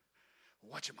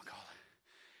 Whatchamacallit.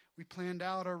 We planned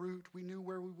out our route. We knew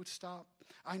where we would stop.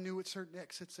 I knew at certain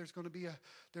exits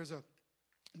there's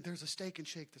a Steak and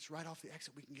Shake that's right off the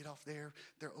exit. We can get off there.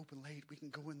 They're open late. We can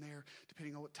go in there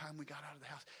depending on what time we got out of the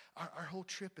house. Our whole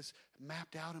trip is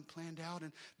mapped out and planned out.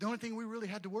 And the only thing we really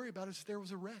had to worry about is if there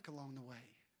was a wreck along the way.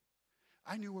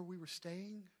 I knew where we were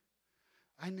staying.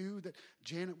 I knew that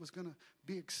Janet was going to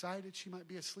be excited. She might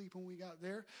be asleep when we got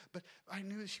there. But I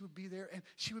knew that she would be there. And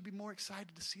she would be more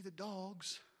excited to see the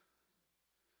dogs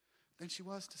than she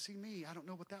was to see me. I don't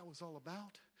know what that was all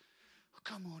about.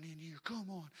 Come on in here,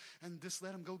 come on. And just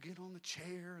let them go get on the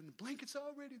chair, and the blanket's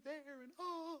already there, and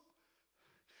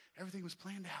everything was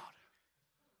planned out.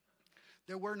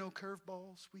 There were no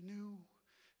curveballs. We knew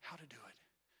how to do it.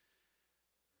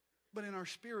 But in our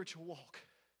spiritual walk,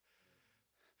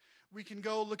 we can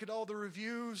go look at all the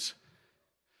reviews.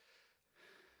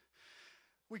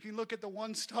 We can look at the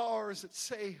 1 stars that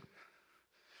say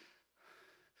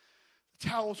the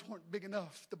towels weren't big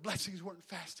enough, the blessings weren't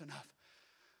fast enough.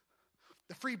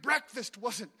 The free breakfast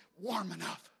wasn't warm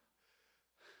enough.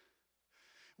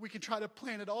 We can try to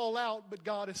plan it all out, but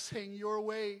God is saying your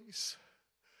ways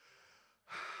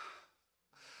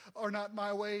are not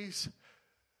my ways.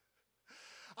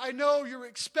 I know you're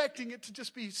expecting it to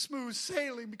just be smooth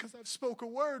sailing because I've spoke a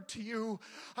word to you.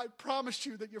 I promised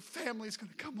you that your family's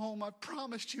going to come home. I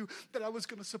promised you that I was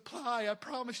going to supply. I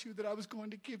promised you that I was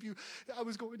going to give you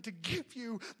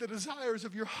the desires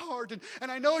of your heart.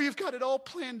 And I know you've got it all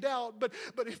planned out, but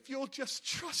if you'll just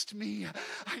trust me,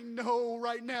 I know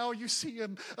right now you see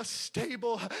a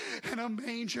stable and a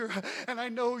manger, and I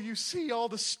know you see all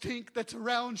the stink that's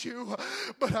around you,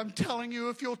 but I'm telling you,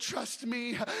 if you'll trust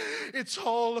me, it's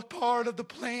all a part of the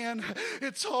plan.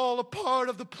 It's all a part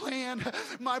of the plan.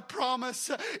 My promise,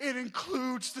 it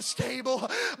includes the stable.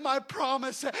 My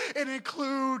promise, it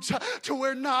includes to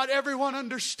where not everyone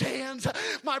understands.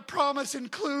 My promise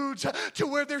includes to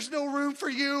where there's no room for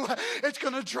you. It's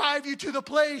going to drive you to the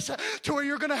place to where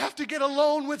you're going to have to get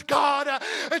alone with God.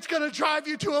 It's going to drive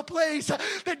you to a place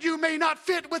that you may not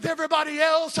fit with everybody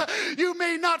else. You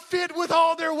may not fit with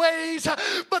all their ways,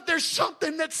 but there's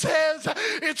something that says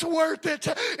it's worth it.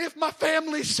 If my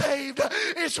family's saved,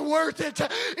 it's worth it.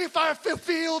 If I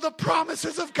fulfill the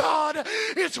promises of God,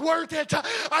 it's worth it.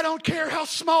 I don't care how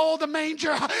small the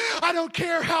manger. I don't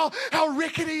care how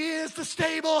rickety is the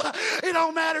stable. It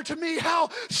don't matter to me how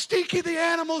stinky the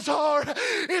animals are.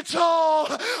 It's all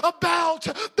about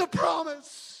the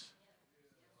promise.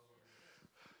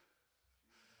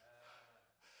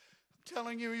 I'm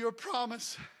telling you, your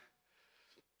promise,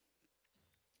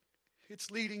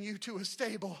 it's leading you to a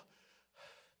stable.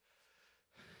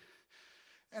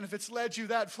 And if it's led you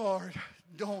that far,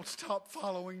 don't stop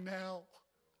following now.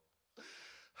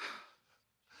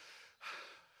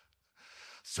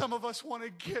 Some of us want to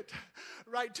get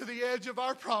right to the edge of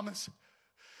our promise.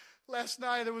 Last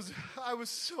night it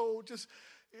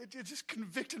just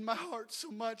convicted my heart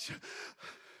so much.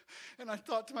 And I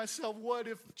thought to myself, what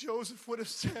if Joseph would have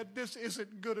said, this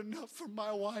isn't good enough for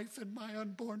my wife and my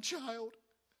unborn child?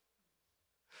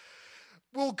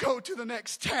 we'll go to the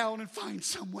next town and find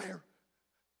somewhere.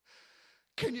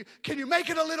 Can you make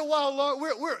it a little while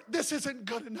longer? This isn't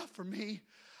good enough for me.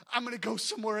 I'm going to go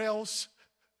somewhere else.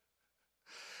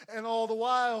 And all the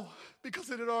while, because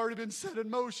it had already been set in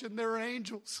motion, there are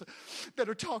angels that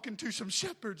are talking to some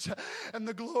shepherds, and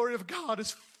the glory of God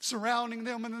is surrounding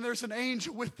them, and then there's an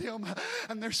angel with them,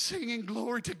 and they're singing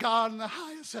glory to God in the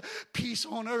highest, peace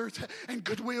on earth and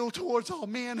goodwill towards all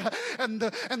men, and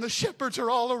the shepherds are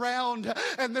all around,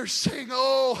 and they're saying,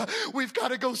 oh, we've got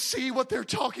to go see what they're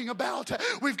talking about.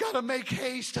 We've got to make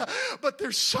haste. But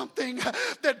there's something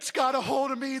that's got a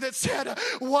hold of me that said,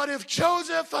 what if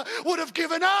Joseph would have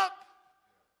given up?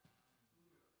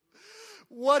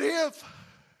 What if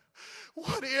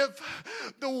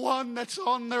the one that's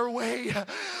on their way,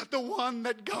 the one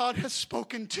that God has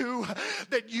spoken to,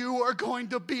 that you are going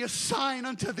to be a sign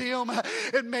unto them?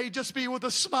 It may just be with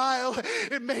a smile.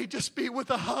 It may just be with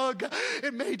a hug.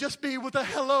 It may just be with a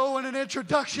hello and an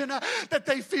introduction, that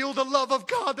they feel the love of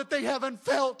God that they haven't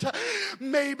felt.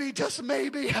 Maybe, just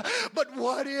maybe. But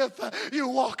what if you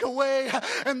walk away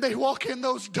and they walk in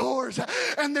those doors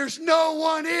and there's no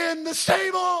one in the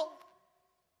stable?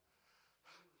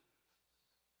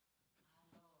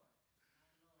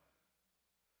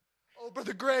 Oh,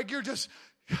 Brother Greg, you're just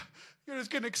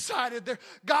getting excited there.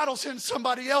 God will send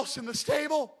somebody else in the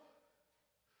stable.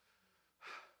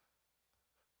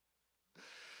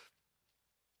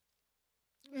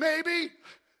 Maybe.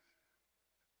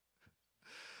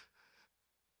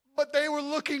 But they were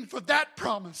looking for that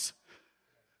promise.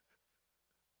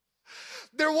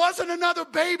 There wasn't another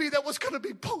baby that was going to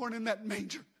be born in that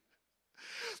manger.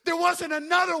 There wasn't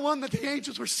another one that the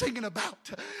angels were singing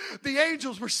about. The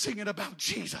angels were singing about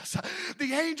Jesus.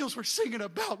 The angels were singing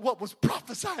about what was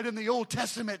prophesied in the Old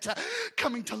Testament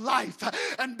coming to life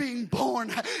and being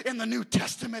born in the New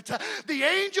Testament. The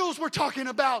angels were talking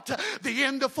about the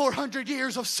end of 400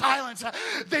 years of silence.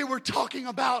 They were talking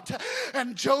about,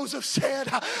 and Joseph said,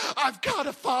 I've got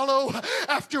to follow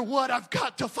after what I've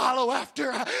got to follow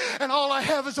after. And all I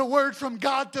have is a word from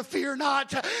God to fear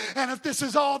not. And if this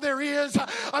is all there is,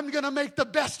 I'm going to make the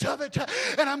best of it,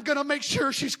 and I'm going to make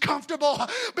sure she's comfortable,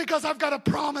 because I've got a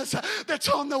promise that's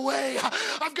on the way.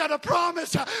 I've got a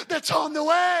promise that's on the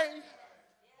way.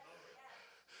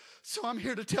 So I'm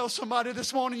here to tell somebody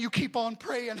this morning, you keep on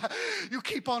praying, you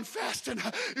keep on fasting,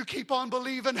 you keep on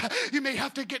believing. You may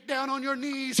have to get down on your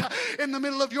knees in the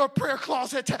middle of your prayer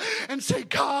closet and say,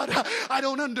 God, I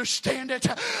don't understand it.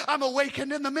 I'm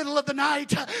awakened in the middle of the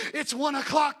night. It's 1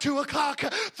 o'clock, 2 o'clock,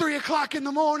 3 o'clock in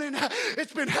the morning.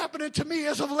 It's been happening to me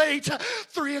as of late.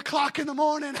 3 o'clock in the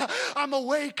morning, I'm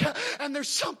awake, and there's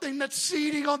something that's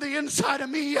seeding on the inside of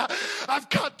me. I've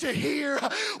got to hear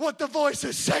what the voice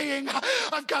is saying.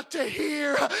 I've got to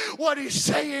hear what he's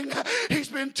saying. He's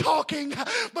been talking,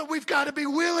 but we've got to be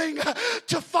willing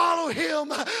to follow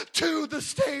him to the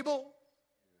stable.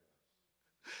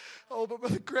 Oh, but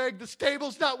Brother Greg, the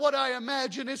stable's not what I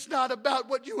imagine. It's not about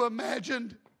what you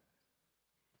imagined.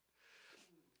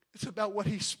 It's about what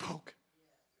he spoke.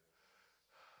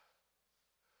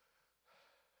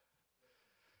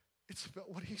 It's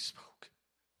about what he spoke.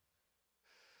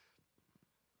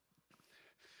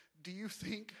 Do you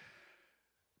think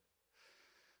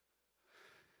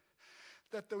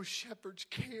that those shepherds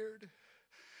cared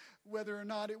whether or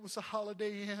not it was a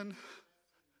Holiday Inn?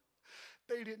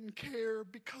 They didn't care,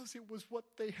 because it was what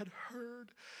they had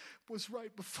heard was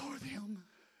right before them.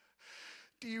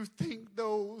 Do you think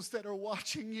those that are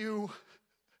watching you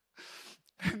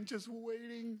and just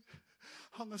waiting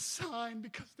on the sign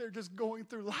because they're just going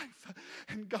through life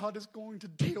and God is going to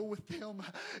deal with them?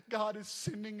 God is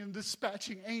sending and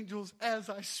dispatching angels as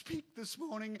I speak this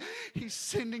morning. He's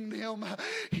sending them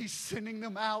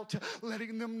out,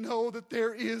 letting them know that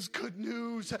there is good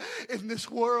news in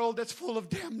this world that's full of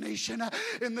damnation,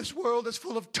 in this world that's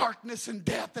full of darkness and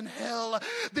death and hell.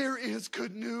 There is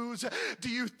good news. Do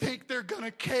you think they're going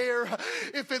to care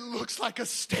if it looks like a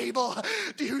stable?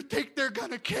 Do you think they're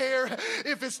going to care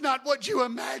if it's not what you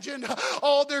imagined?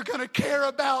 All they're going to care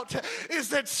about is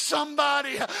that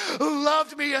somebody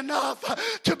loved me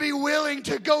enough to be willing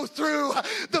to go through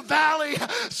the valley.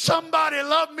 Somebody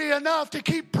loved me enough to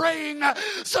keep praying.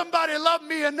 Somebody loved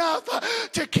me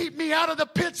enough to keep me out of the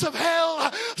pits of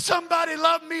hell. Somebody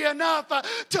loved me enough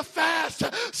to fast.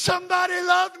 Somebody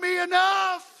loved me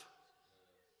enough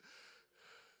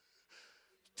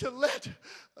to let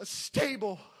a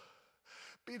stable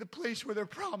be the place where their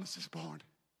promise is born.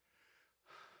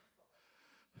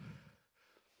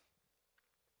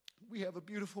 We have a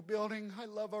beautiful building. I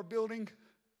love our building.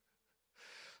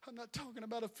 I'm not talking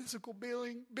about a physical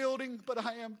building, but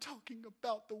I am talking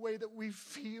about the way that we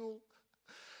feel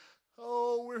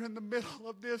Oh, we're in the middle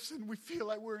of this and we feel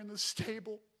like we're in the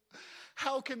stable.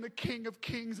 How can the King of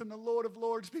Kings and the Lord of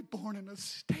Lords be born in a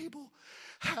stable?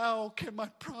 How can my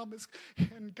promise?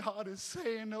 And God is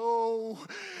saying, oh,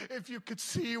 if you could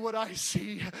see what I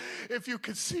see, if you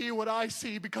could see what I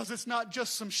see, because it's not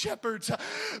just some shepherds,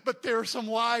 but there are some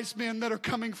wise men that are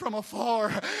coming from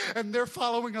afar, and they're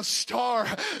following a star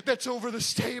that's over the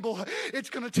stable. It's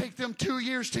going to take them 2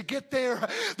 years to get there.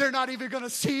 They're not even going to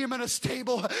see him in a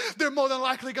stable. They're more than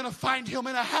likely going to find him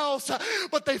in a house,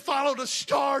 but they followed a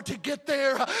star to get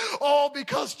there, all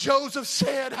because Joseph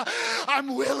said,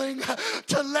 I'm willing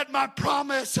to let my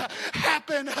promise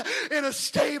happen in a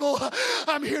stable.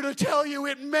 I'm here to tell you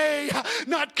it may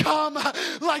not come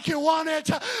like you want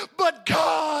it, but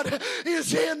God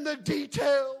is in the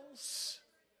details.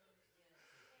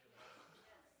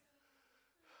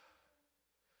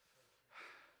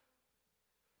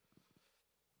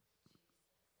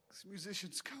 As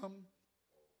musicians come,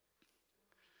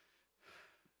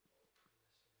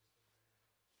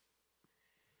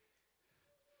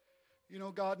 you know,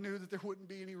 God knew that there wouldn't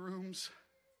be any rooms.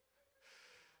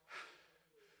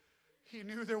 He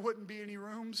knew there wouldn't be any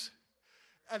rooms,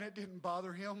 and it didn't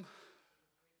bother him.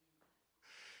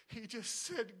 He just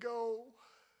said, go.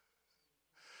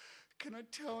 Can I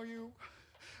tell you,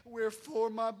 wherefore,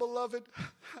 my beloved,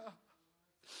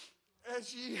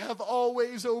 as ye have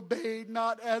always obeyed,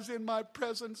 not as in my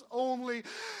presence only,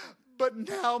 but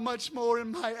now much more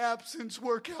in my absence,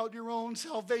 work out your own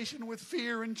salvation with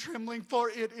fear and trembling, for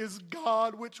it is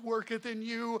God which worketh in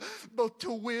you both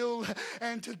to will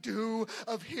and to do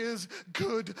of his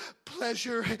good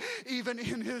pleasure. Even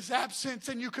in his absence,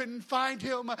 and you couldn't find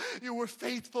him, you were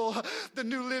faithful. The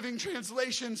New Living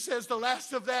Translation says the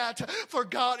last of that, for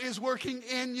God is working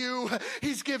in you.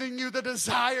 He's giving you the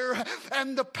desire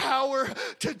and the power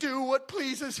to do what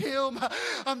pleases him.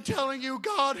 I'm telling you,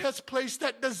 God has placed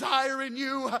that desire in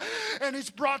you, and he's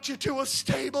brought you to a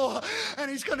stable, and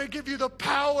he's going to give you the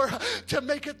power to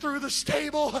make it through the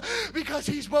stable, because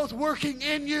he's both working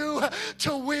in you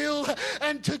to will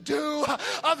and to do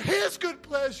of his good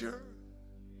pleasure.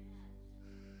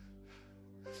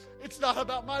 It's not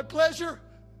about my pleasure.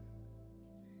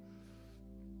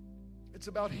 It's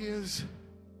about his.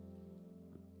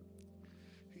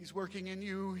 He's working in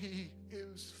you. He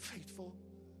is faithful.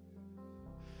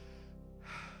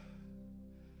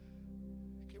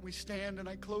 We stand, and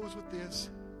I close with this.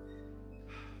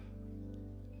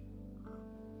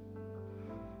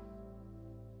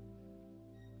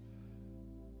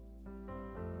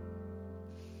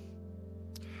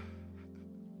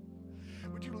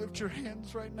 Would you lift your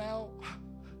hands right now?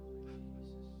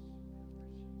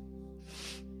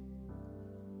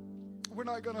 We're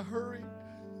not going to hurry.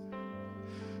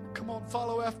 Come on,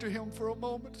 follow after him for a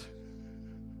moment.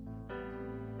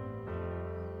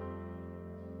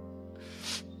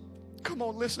 Come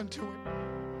on, listen to it.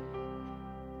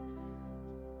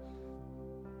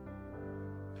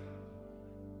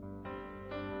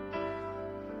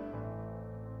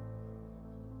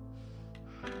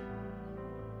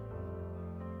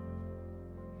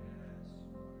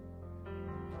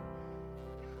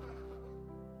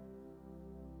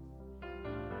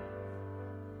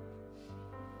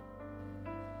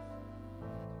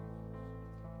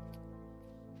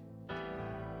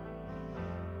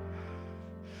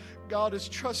 God is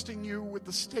trusting you with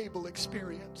the stable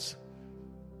experience.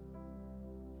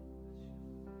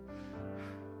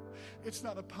 It's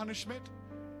not a punishment.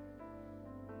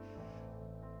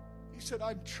 He said,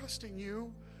 I'm trusting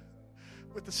you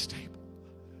with the stable.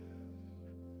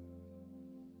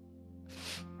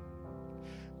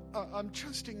 I'm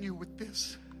trusting you with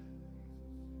this,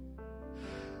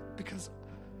 because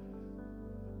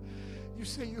you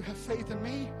say you have faith in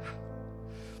me.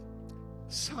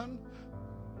 Son,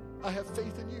 I have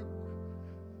faith in you.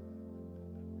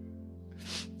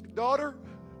 Daughter,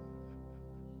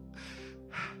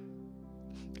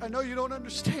 I know you don't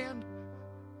understand.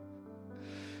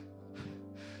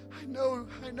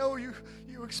 I know you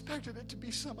expected it to be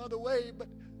some other way, but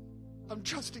I'm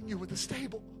trusting you with the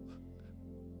stable.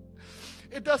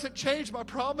 It doesn't change my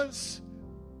promise.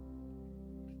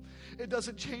 It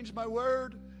doesn't change my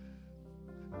word.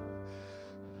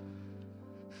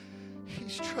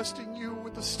 He's trusting you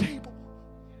with the stable.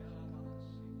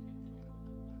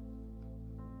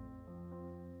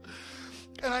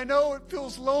 And I know it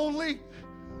feels lonely.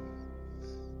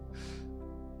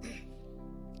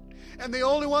 And the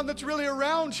only one that's really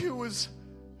around you is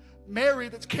Mary,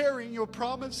 that's carrying your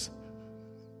promise.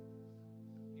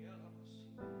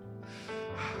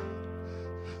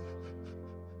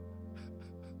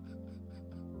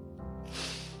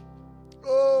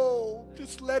 Oh,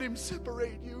 just let him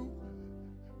separate you.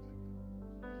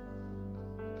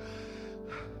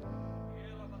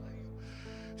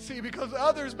 See, because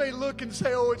others may look and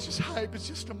say, oh, it's just hype, it's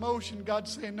just emotion.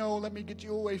 God's saying, no, let me get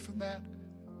you away from that.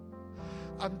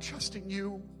 I'm trusting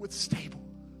you with stable.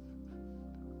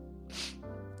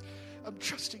 I'm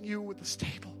trusting you with the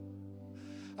stable.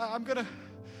 I'm gonna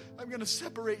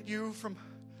separate you from.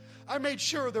 I made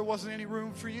sure there wasn't any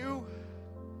room for you.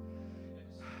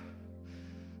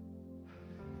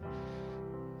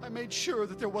 I made sure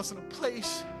that there wasn't a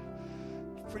place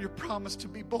for your promise to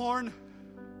be born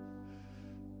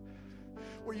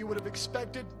where you would have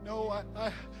expected. No,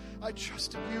 I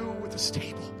trusted you with a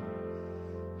stable.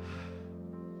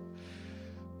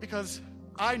 Because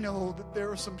I know that there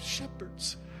are some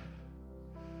shepherds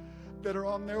that are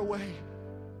on their way.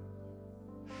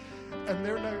 And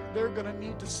they're going to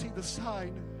need to see the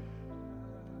sign.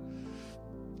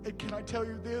 And can I tell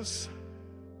you this?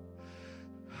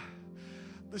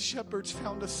 The shepherds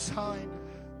found a sign.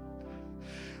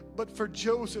 But for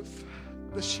Joseph,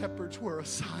 the shepherds were a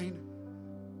sign.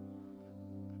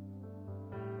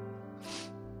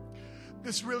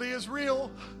 This really is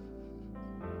real.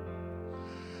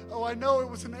 Oh, I know it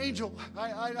was an angel.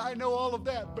 I know all of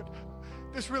that. But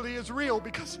this really is real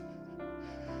because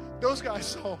those guys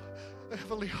saw a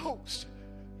heavenly host.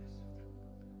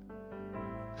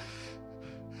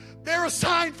 They're a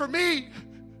sign for me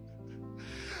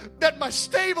that my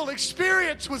stable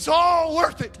experience was all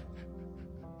worth it.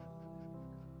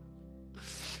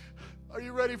 Are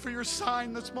you ready for your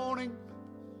sign this morning?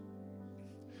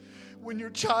 When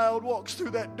your child walks through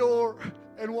that door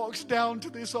and walks down to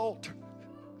this altar.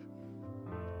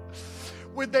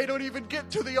 When they don't even get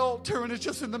to the altar and it's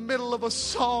just in the middle of a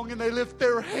song and they lift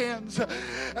their hands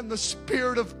and the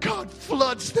Spirit of God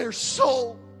floods their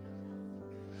soul.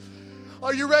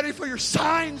 Are you ready for your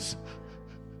signs?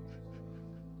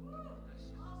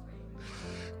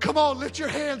 Come on, lift your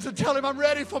hands and tell him, I'm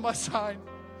ready for my sign.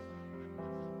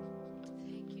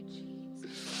 Thank you,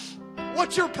 Jesus.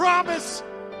 What's your promise?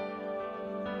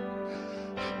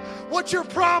 What's your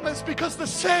promise? Because the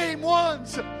same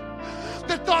ones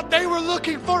that thought they were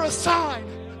looking for a sign,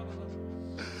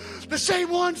 the same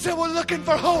ones that were looking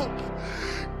for hope,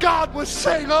 God was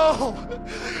saying, oh,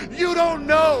 you don't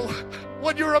know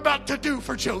what you're about to do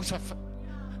for Joseph.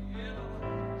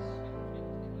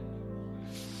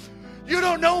 You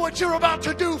don't know what you're about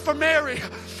to do for Mary.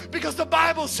 Because the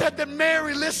Bible said that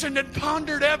Mary listened and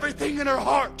pondered everything in her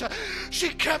heart. She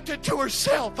kept it to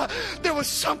herself. There was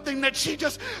something that she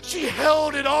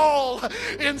held it all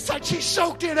inside. She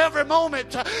soaked in every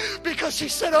moment because she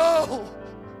said, oh,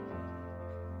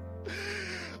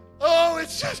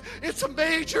 it's a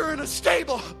manger and a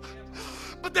stable.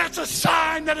 But that's a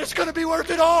sign that it's going to be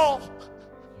worth it all.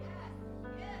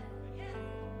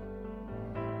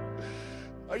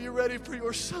 Are you ready for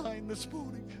your sign this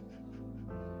morning?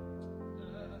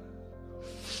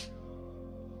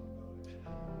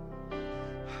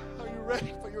 Are you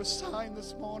ready for your sign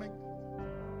this morning?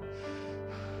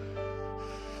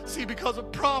 See, because a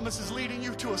promise is leading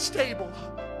you to a stable.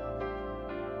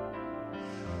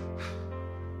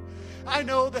 I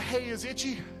know the hay is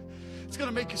itchy. It's going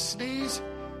to make you sneeze.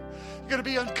 You're going to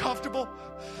be uncomfortable.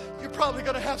 You're probably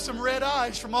going to have some red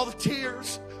eyes from all the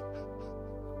tears.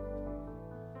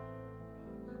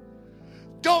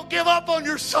 Don't give up on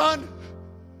your son.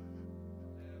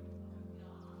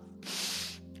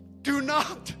 Do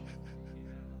not.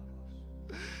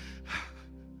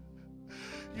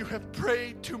 You have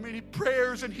prayed too many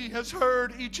prayers and he has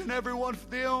heard each and every one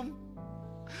of them.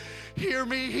 Hear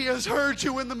me, he has heard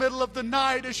you in the middle of the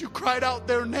night as you cried out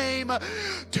their name.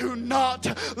 Do not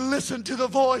listen to the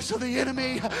voice of the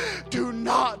enemy. Do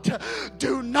not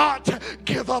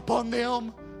give up on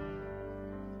them.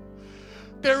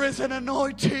 There is an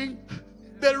anointing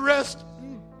that rests.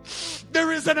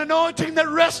 There is an anointing that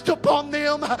rests upon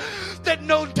them that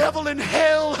no devil in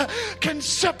hell can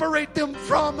separate them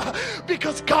from,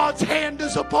 because God's hand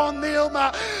is upon them.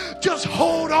 Just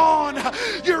hold on.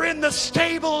 You're in the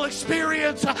stable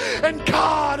experience and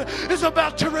God is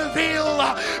about to reveal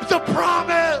the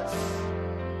promise.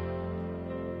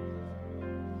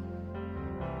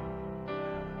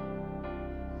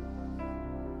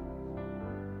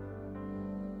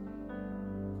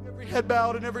 Every head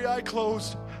bowed and every eye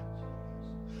closed.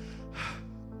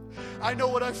 I know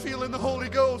what I feel in the Holy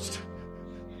Ghost.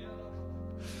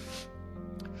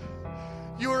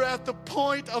 You are at the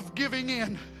point of giving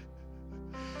in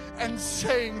and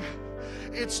saying,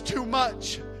 it's too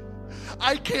much.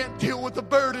 I can't deal with the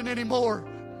burden anymore.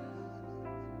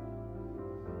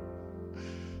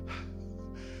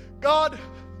 God,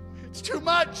 it's too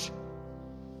much.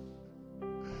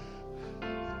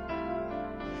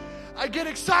 I get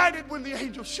excited when the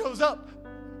angel shows up.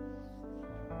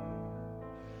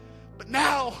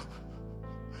 now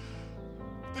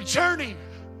the journey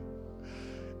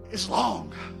is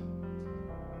long.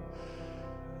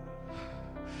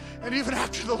 And even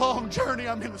after the long journey,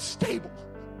 I'm in a stable.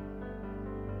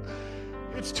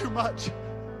 It's too much.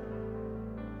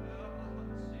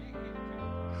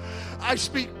 I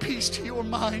speak peace to your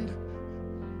mind.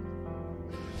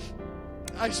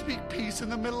 I speak peace in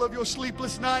the middle of your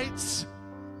sleepless nights.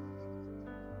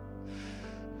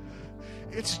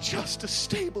 It's just a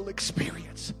stable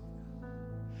experience.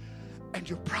 And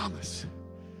your promise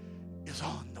is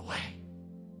on the way.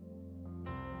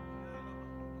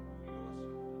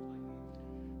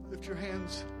 Lift your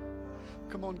hands.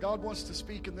 Come on, God wants to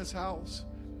speak in this house.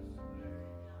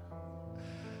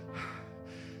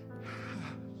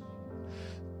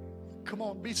 Come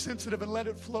on, be sensitive and let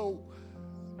it flow.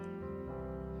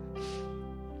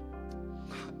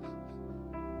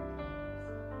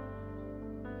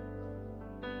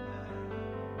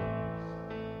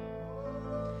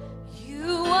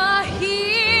 You are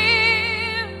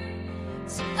here,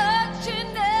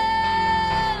 touching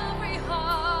every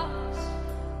heart.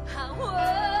 I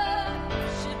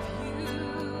worship you.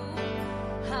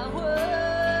 I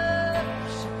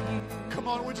worship you. Come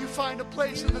on, would you find a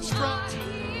place in this front?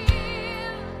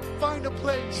 Find a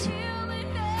place.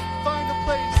 Find a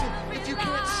place. If you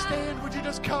can't stand, would you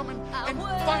just come and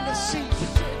find a seat?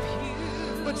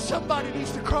 But somebody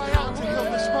needs to cry out to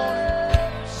him this morning.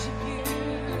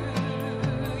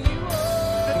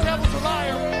 The devil's a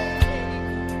liar.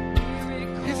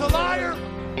 He's a liar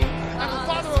and the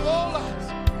father of all lies.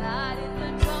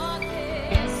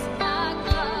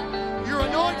 Your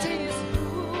anointings,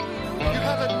 you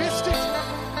haven't missed it.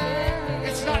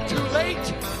 It's not too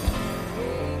late.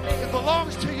 It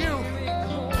belongs to you.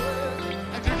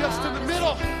 And you're just in the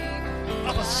middle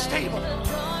of a stable.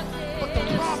 But the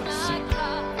promise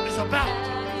is about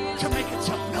to make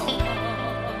itself known.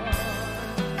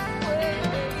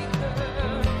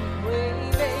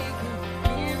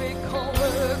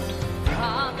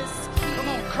 Come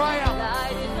on, cry out.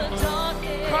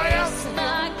 Cry out to him.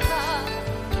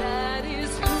 That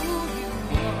is who you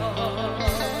are.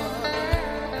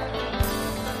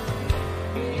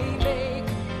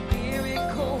 Waymaker,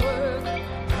 miracle worker,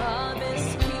 promise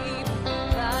keeper,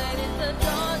 light in the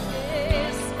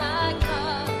darkness, my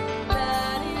God,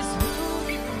 that is who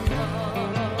you are.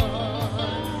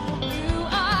 You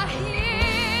are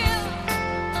here,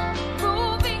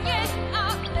 moving in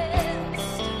our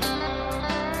midst.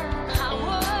 I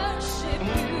worship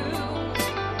you.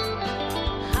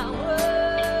 I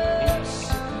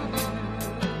worship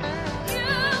you.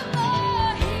 You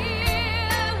are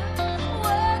here,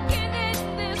 working in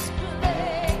this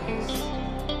place.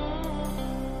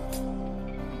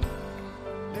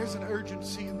 There's an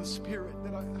urgency in the spirit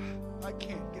that I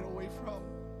can't get away from.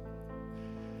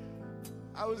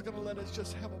 I was going to let us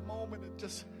just have a moment and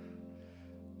just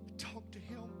talk to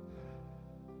him.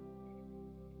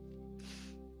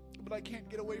 But I can't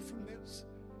get away from this.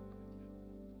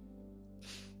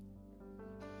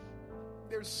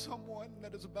 There's someone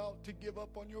that is about to give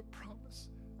up on your promise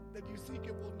that you think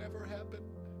it will never happen.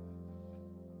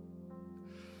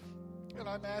 And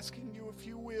I'm asking you, if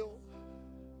you will,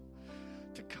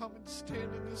 to come and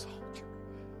stand in this altar.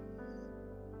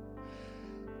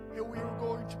 And we are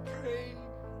going to pray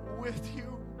with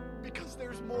you, because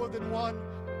there's more than one.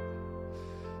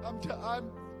 I'm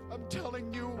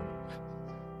telling you,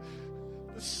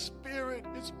 the Spirit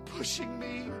is pushing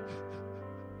me.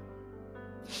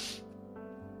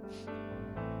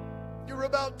 You're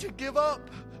about to give up.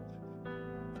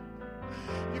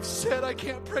 You've said, I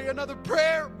can't pray another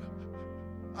prayer.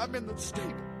 I'm in the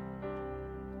stable.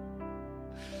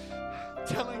 I'm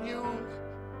telling you,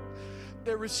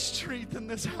 there is strength in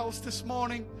this house this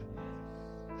morning.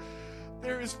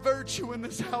 There is virtue in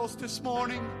this house this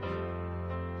morning.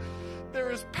 There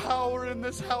is power in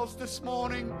this house this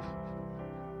morning.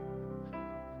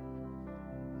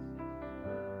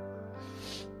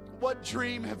 What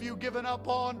dream have you given up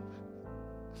on?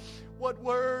 What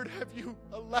word have you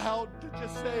allowed to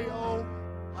just say, oh,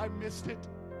 I missed it.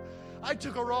 I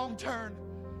took a wrong turn.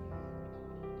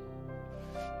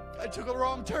 I took a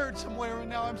wrong turn somewhere, and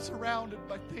now I'm surrounded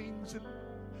by things. And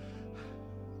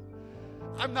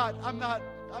I'm not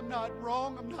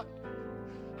wrong. I'm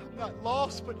not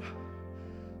lost, but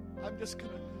I'm just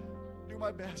gonna do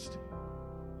my best.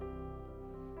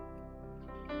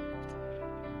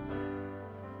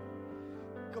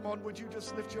 Come on, would you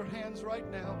just lift your hands right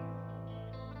now?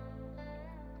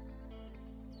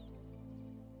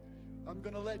 I'm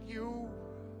gonna let you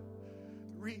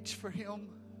reach for him.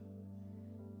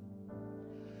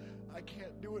 I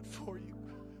can't do it for you.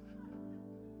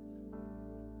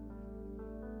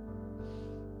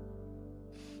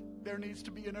 there needs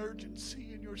to be an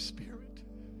urgency in your spirit.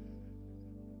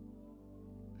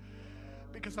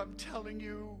 Because I'm telling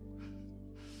you,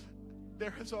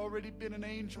 there has already been an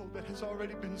angel that has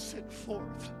already been sent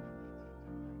forth.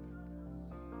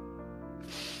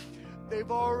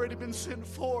 They've already been sent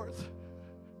forth.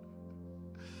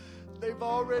 They've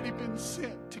already been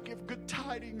sent to give good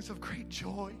tidings of great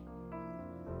joy.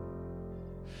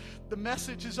 The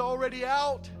message is already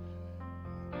out.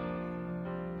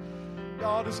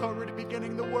 God is already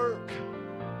beginning the work.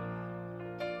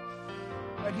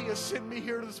 And He has sent me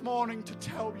here this morning to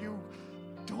tell you,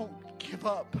 don't give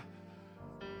up.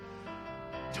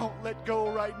 Don't let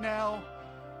go right now.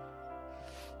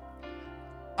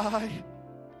 I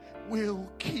will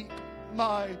keep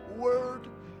my word.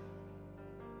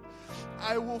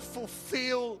 I will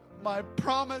fulfill my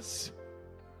promise.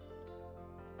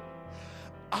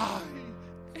 I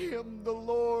am the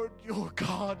Lord your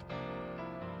God.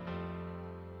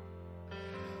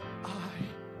 I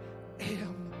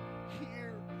am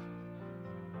here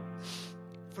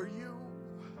for you.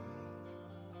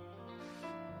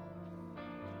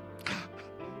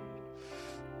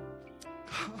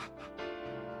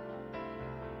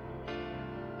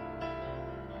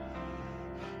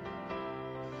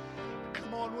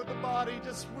 Come on with the body,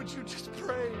 would you just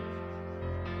pray?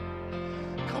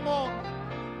 Come on.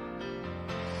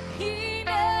 He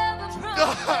never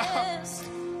promised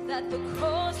that the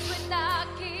cross would not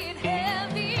get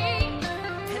heavy and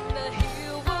the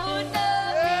hill would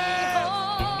not be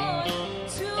hard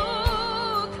to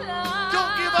climb.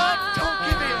 Don't give up. Don't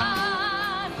give in.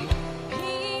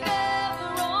 He never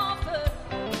offered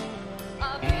a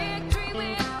victory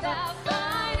without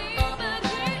fighting, but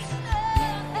His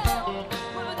help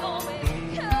would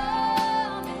always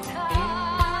come in time.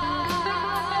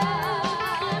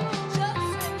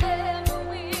 Just remember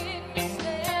when you're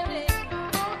standing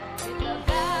in the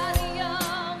valley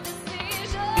of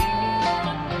decision,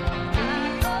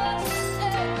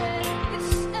 it's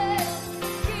still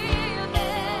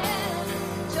given.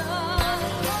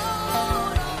 Just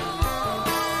hold on.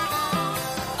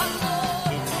 Our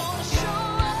Lord will show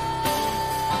up and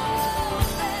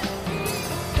He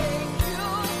will take you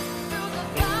through the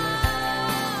fire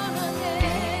again.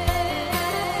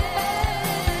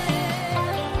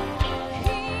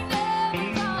 He never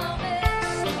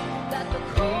promised that the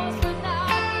cross would not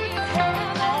be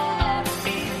heavy and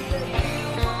the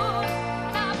hill would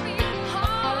not be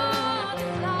hard to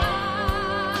climb.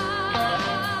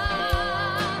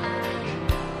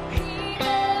 He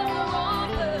never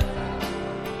offered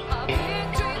a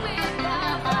victory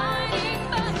without fighting,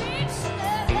 but His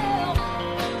help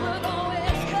would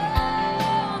always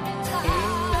come in time.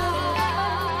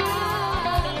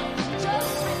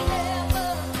 Just remember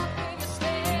when you're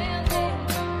standing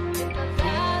in the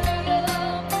valley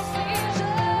of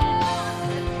decision,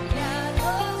 and the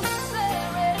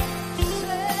adversary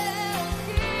self-giving,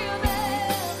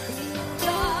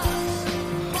 just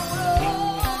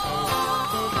hold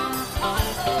on. Our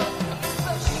Lord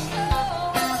will show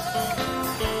up.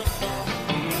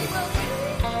 He will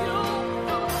take you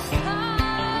through the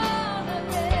fire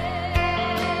again.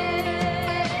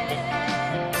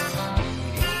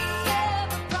 He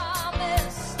never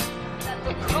promised that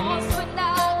the cross would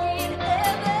not get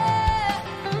heavy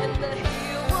and the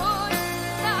hill would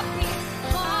not be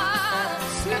hard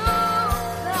to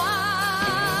climb.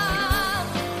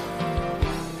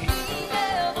 He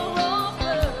never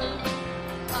offered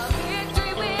a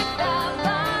victory without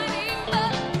fighting,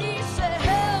 but His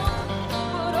help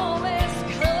would always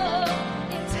come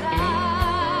in time.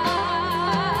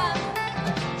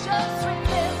 Just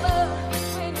remember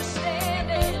when you're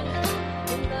standing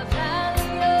in the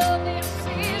valley of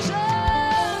decision,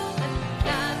 and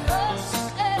the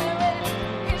adversary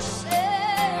is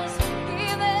self-giving,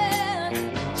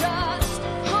 just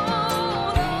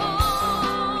hold on.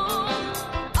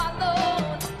 Our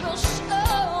Lord will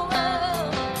show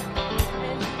up,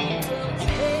 and He will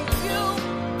take you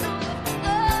through the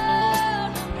fire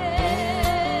again.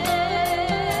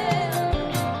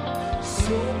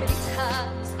 So many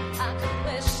times I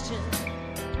questioned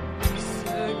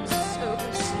certain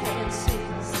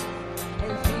circumstances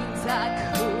and things I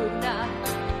could not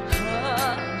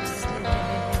understand.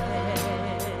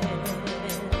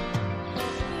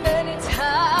 Many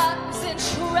times in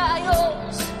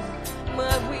trials,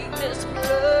 my weakness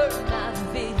blurred my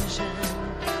vision,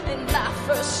 and my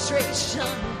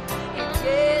frustration, it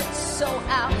gets so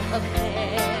out of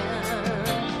hand.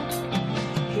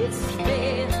 It's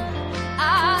then I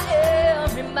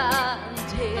am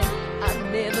reminded I've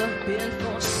never been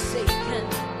forsaken.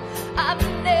 I've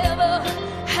never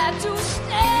had to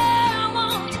stare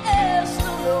one test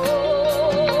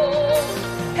alone.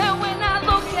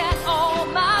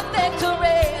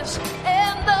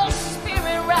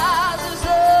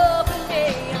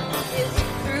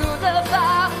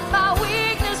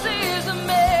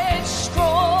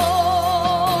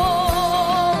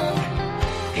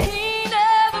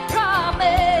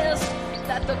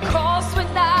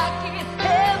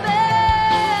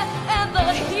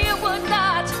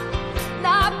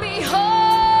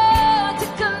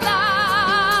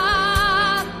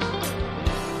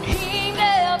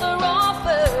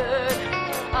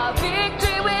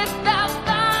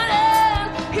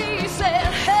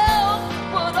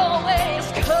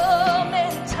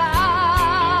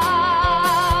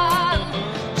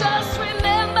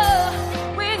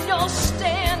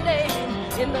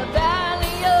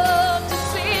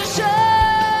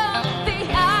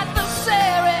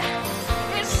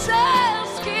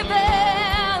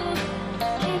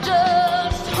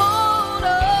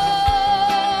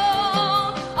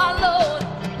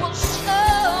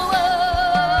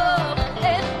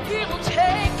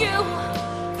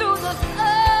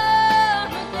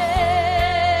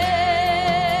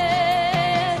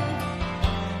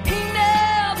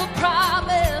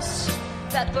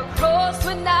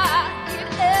 would not get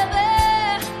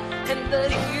heavy, and the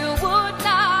hill would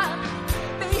not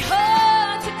be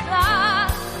hard to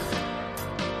climb.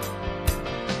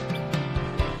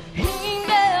 He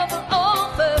never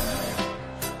offered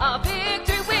a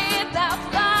victory without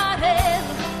fighting,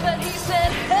 but he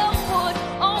said help would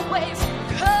always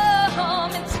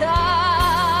come in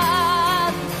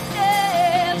time.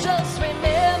 Yeah, just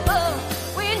remember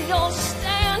when you're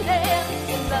standing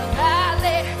in the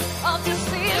valley of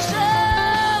decision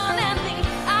and the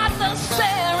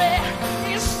adversary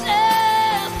is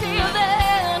still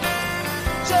giving,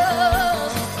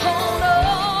 just hold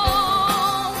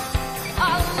on.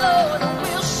 Our Lord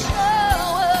will show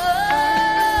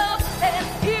up and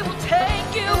he will take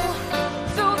you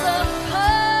through the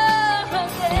fire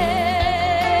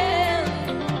again.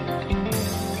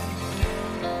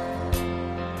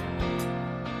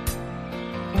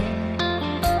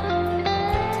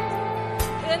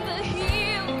 And the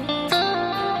hill,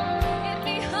 it'd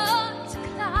be hard to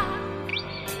climb.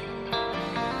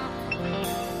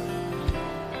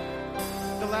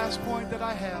 The last point that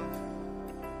I have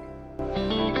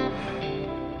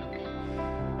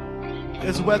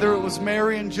is whether it was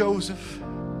Mary and Joseph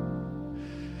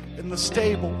in the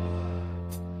stable,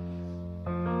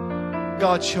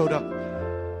 God showed up.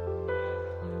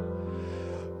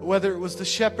 Whether it was the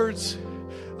shepherds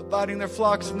abiding their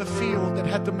flocks in the field that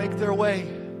had to make their way,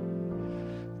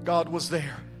 God was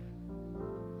there.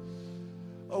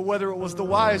 Or whether it was the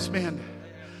wise men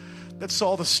that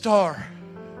saw the star,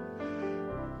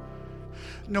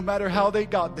 no matter how they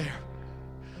got there,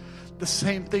 the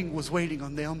same thing was waiting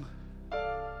on them.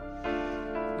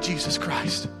 Jesus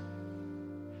Christ.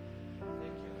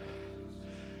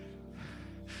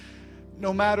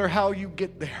 No matter how you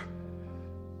get there,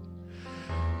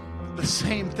 the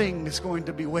same thing is going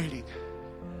to be waiting.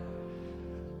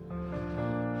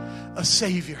 A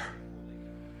Savior,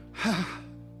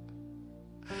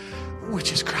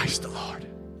 which is Christ the Lord.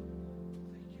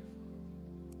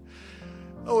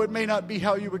 Oh, it may not be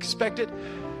how you expect it,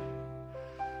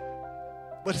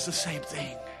 but it's the same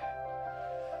thing.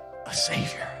 A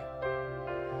Savior,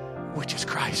 which is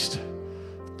Christ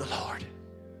the Lord.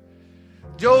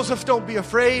 Joseph, don't be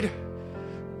afraid.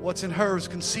 What's in her is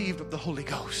conceived of the Holy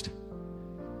Ghost.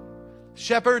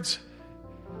 Shepherds,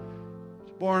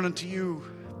 born unto you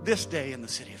this day in the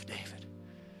city of David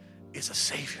is a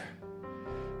Savior,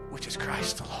 which is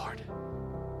Christ the Lord.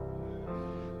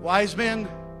 Wise men,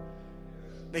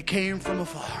 they came from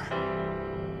afar,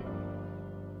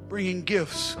 bringing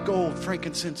gifts, gold,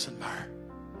 frankincense, and myrrh.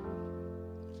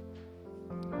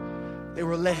 They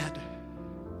were led.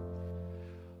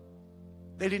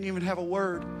 They didn't even have a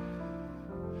word.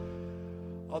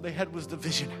 All they had was the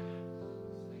vision.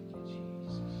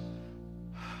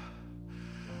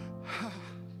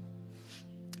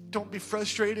 Don't be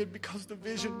frustrated because the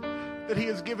vision that He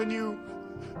has given you,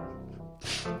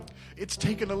 it's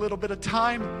taken a little bit of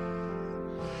time.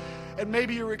 And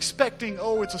maybe you're expecting,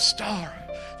 oh, it's a star.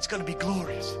 It's going to be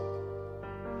glorious.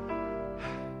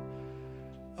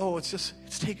 Oh, it's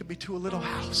taken me to a little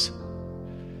house.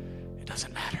 It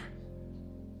doesn't matter.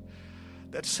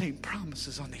 That same promise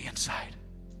is on the inside.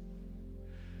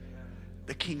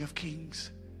 The King of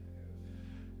Kings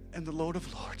and the Lord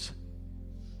of Lords.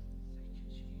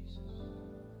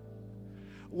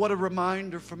 What a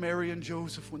reminder for Mary and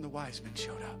Joseph when the wise men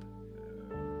showed up,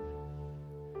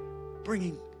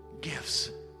 bringing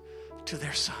gifts to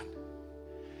their son.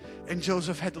 And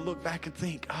Joseph had to look back and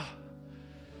think,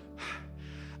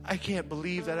 I can't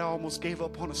believe that I almost gave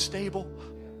up on a stable.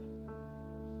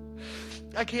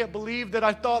 I can't believe that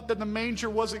I thought that the manger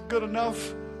wasn't good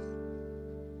enough.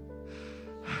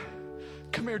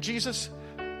 Come here, Jesus.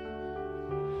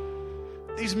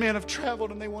 These men have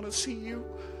traveled and they want to see you.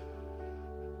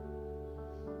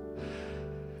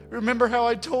 Remember how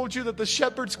I told you that the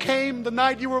shepherds came the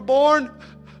night you were born?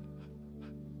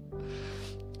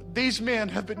 These men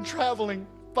have been traveling,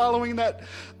 following that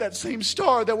same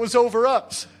star that was over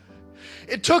us.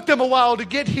 It took them a while to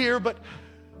get here, but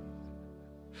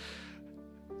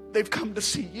they've come to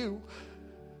see you.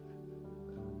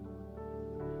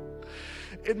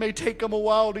 It may take them a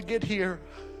while to get here,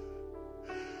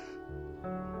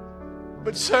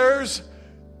 but sirs,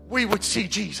 we would see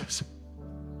Jesus.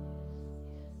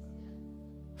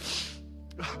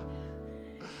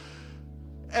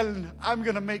 And I'm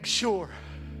going to make sure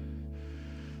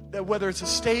that whether it's a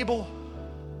stable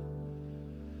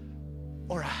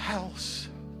or a house,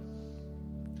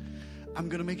 I'm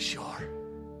going to make sure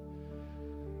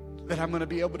that I'm going to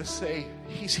be able to say,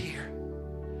 He's here.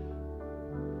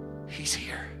 He's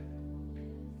here.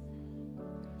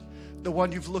 The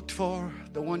one you've looked for,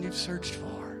 the one you've searched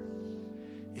for,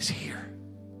 is here.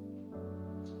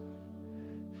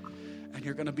 And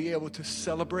you're going to be able to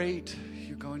celebrate.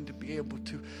 You're going to be able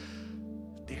to,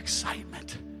 the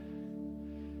excitement.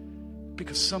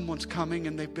 Because someone's coming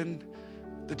and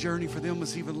the journey for them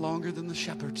is even longer than the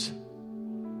shepherds.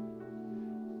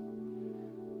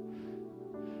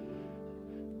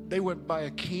 They went by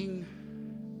a king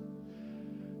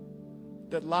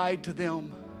that lied to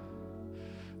them,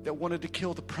 that wanted to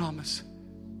kill the promise.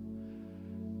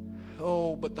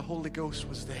 Oh, but the Holy Ghost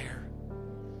was there.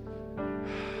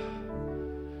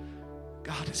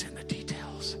 God is in the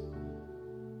details.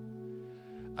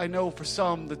 I know for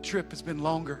some the trip has been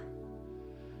longer.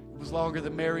 It was longer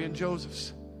than Mary and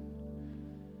Joseph's.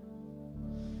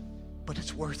 But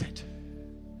it's worth it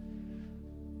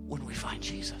when we find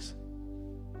Jesus.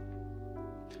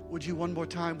 Would you, one more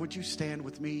time, would you stand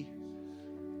with me?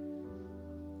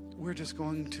 We're just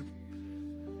going to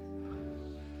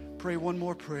pray one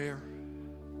more prayer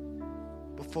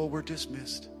before we're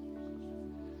dismissed.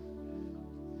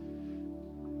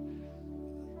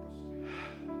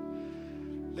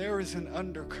 There is an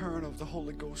undercurrent of the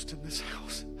Holy Ghost in this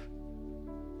house.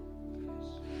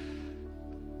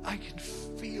 I can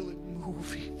feel it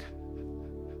moving.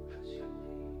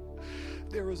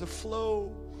 There is a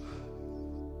flow.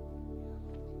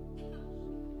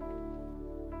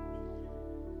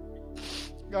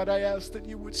 God, I ask that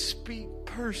you would speak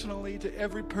personally to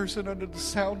every person under the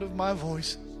sound of my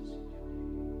voice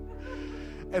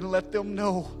and let them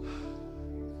know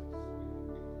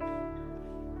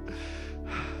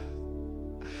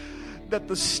that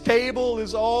the stable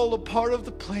is all a part of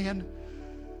the plan.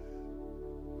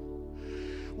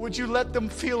 Would you let them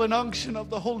feel an unction of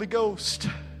the Holy Ghost?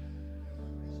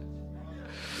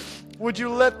 Would you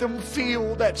let them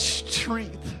feel that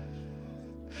strength?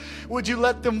 Would you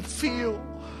let them feel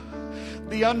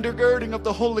the undergirding of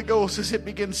the Holy Ghost as it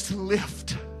begins to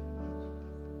lift?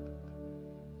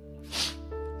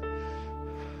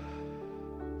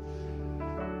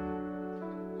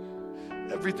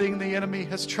 Everything the enemy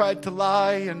has tried to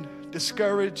lie and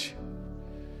discourage,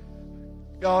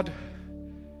 God,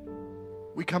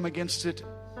 we come against it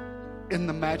in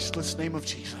the matchless name of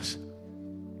Jesus.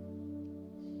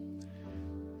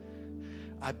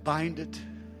 I bind it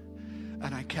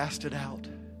and I cast it out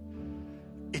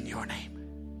in your name.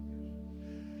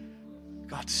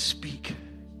 God, speak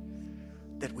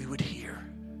that we would hear.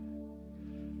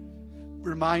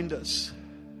 Remind us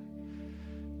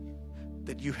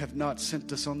that you have not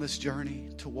sent us on this journey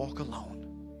to walk alone,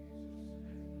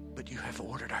 but you have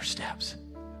ordered our steps.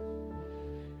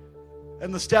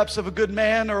 And the steps of a good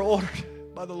man are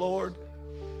ordered by the Lord.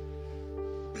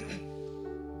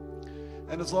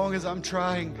 And as long as I'm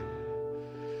trying,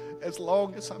 as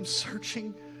long as I'm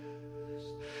searching,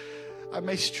 I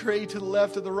may stray to the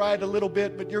left or the right a little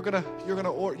bit, but you're gonna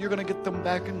get them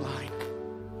back in line.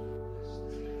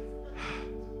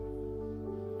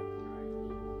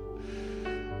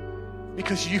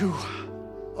 Because you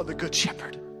are the good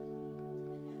shepherd.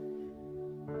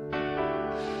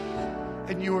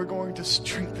 And you are going to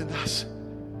strengthen us.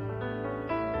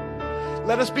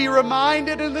 Let us be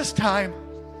reminded in this time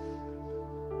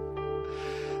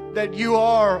that you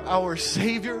are our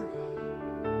Savior.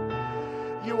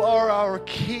 You are our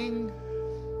King.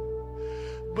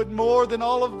 But more than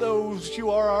all of those,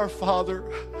 you are our Father.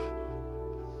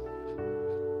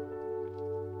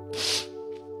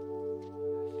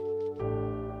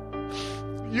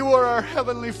 You are our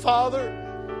Heavenly Father.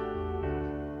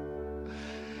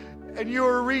 And you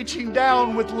are reaching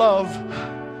down with love.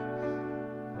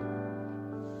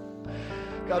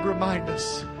 God, remind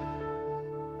us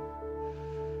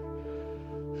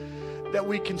that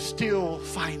we can still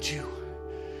find you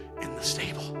in the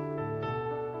stable.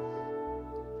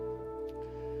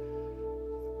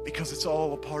 Because it's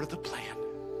all a part of the plan.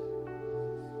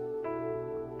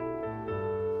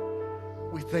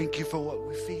 We thank you for what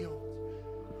we feel.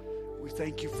 We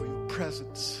thank you for your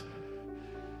presence.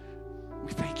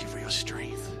 We thank you for your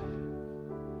strength.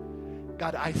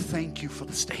 God, I thank you for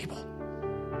the stable.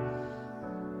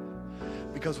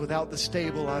 Because without the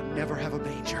stable, I'd never have a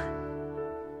manger.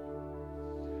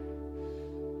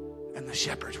 And the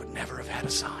shepherds would never have had a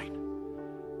sign.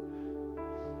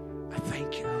 I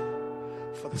thank you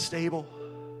for the stable.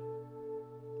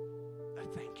 I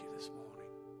thank you this morning.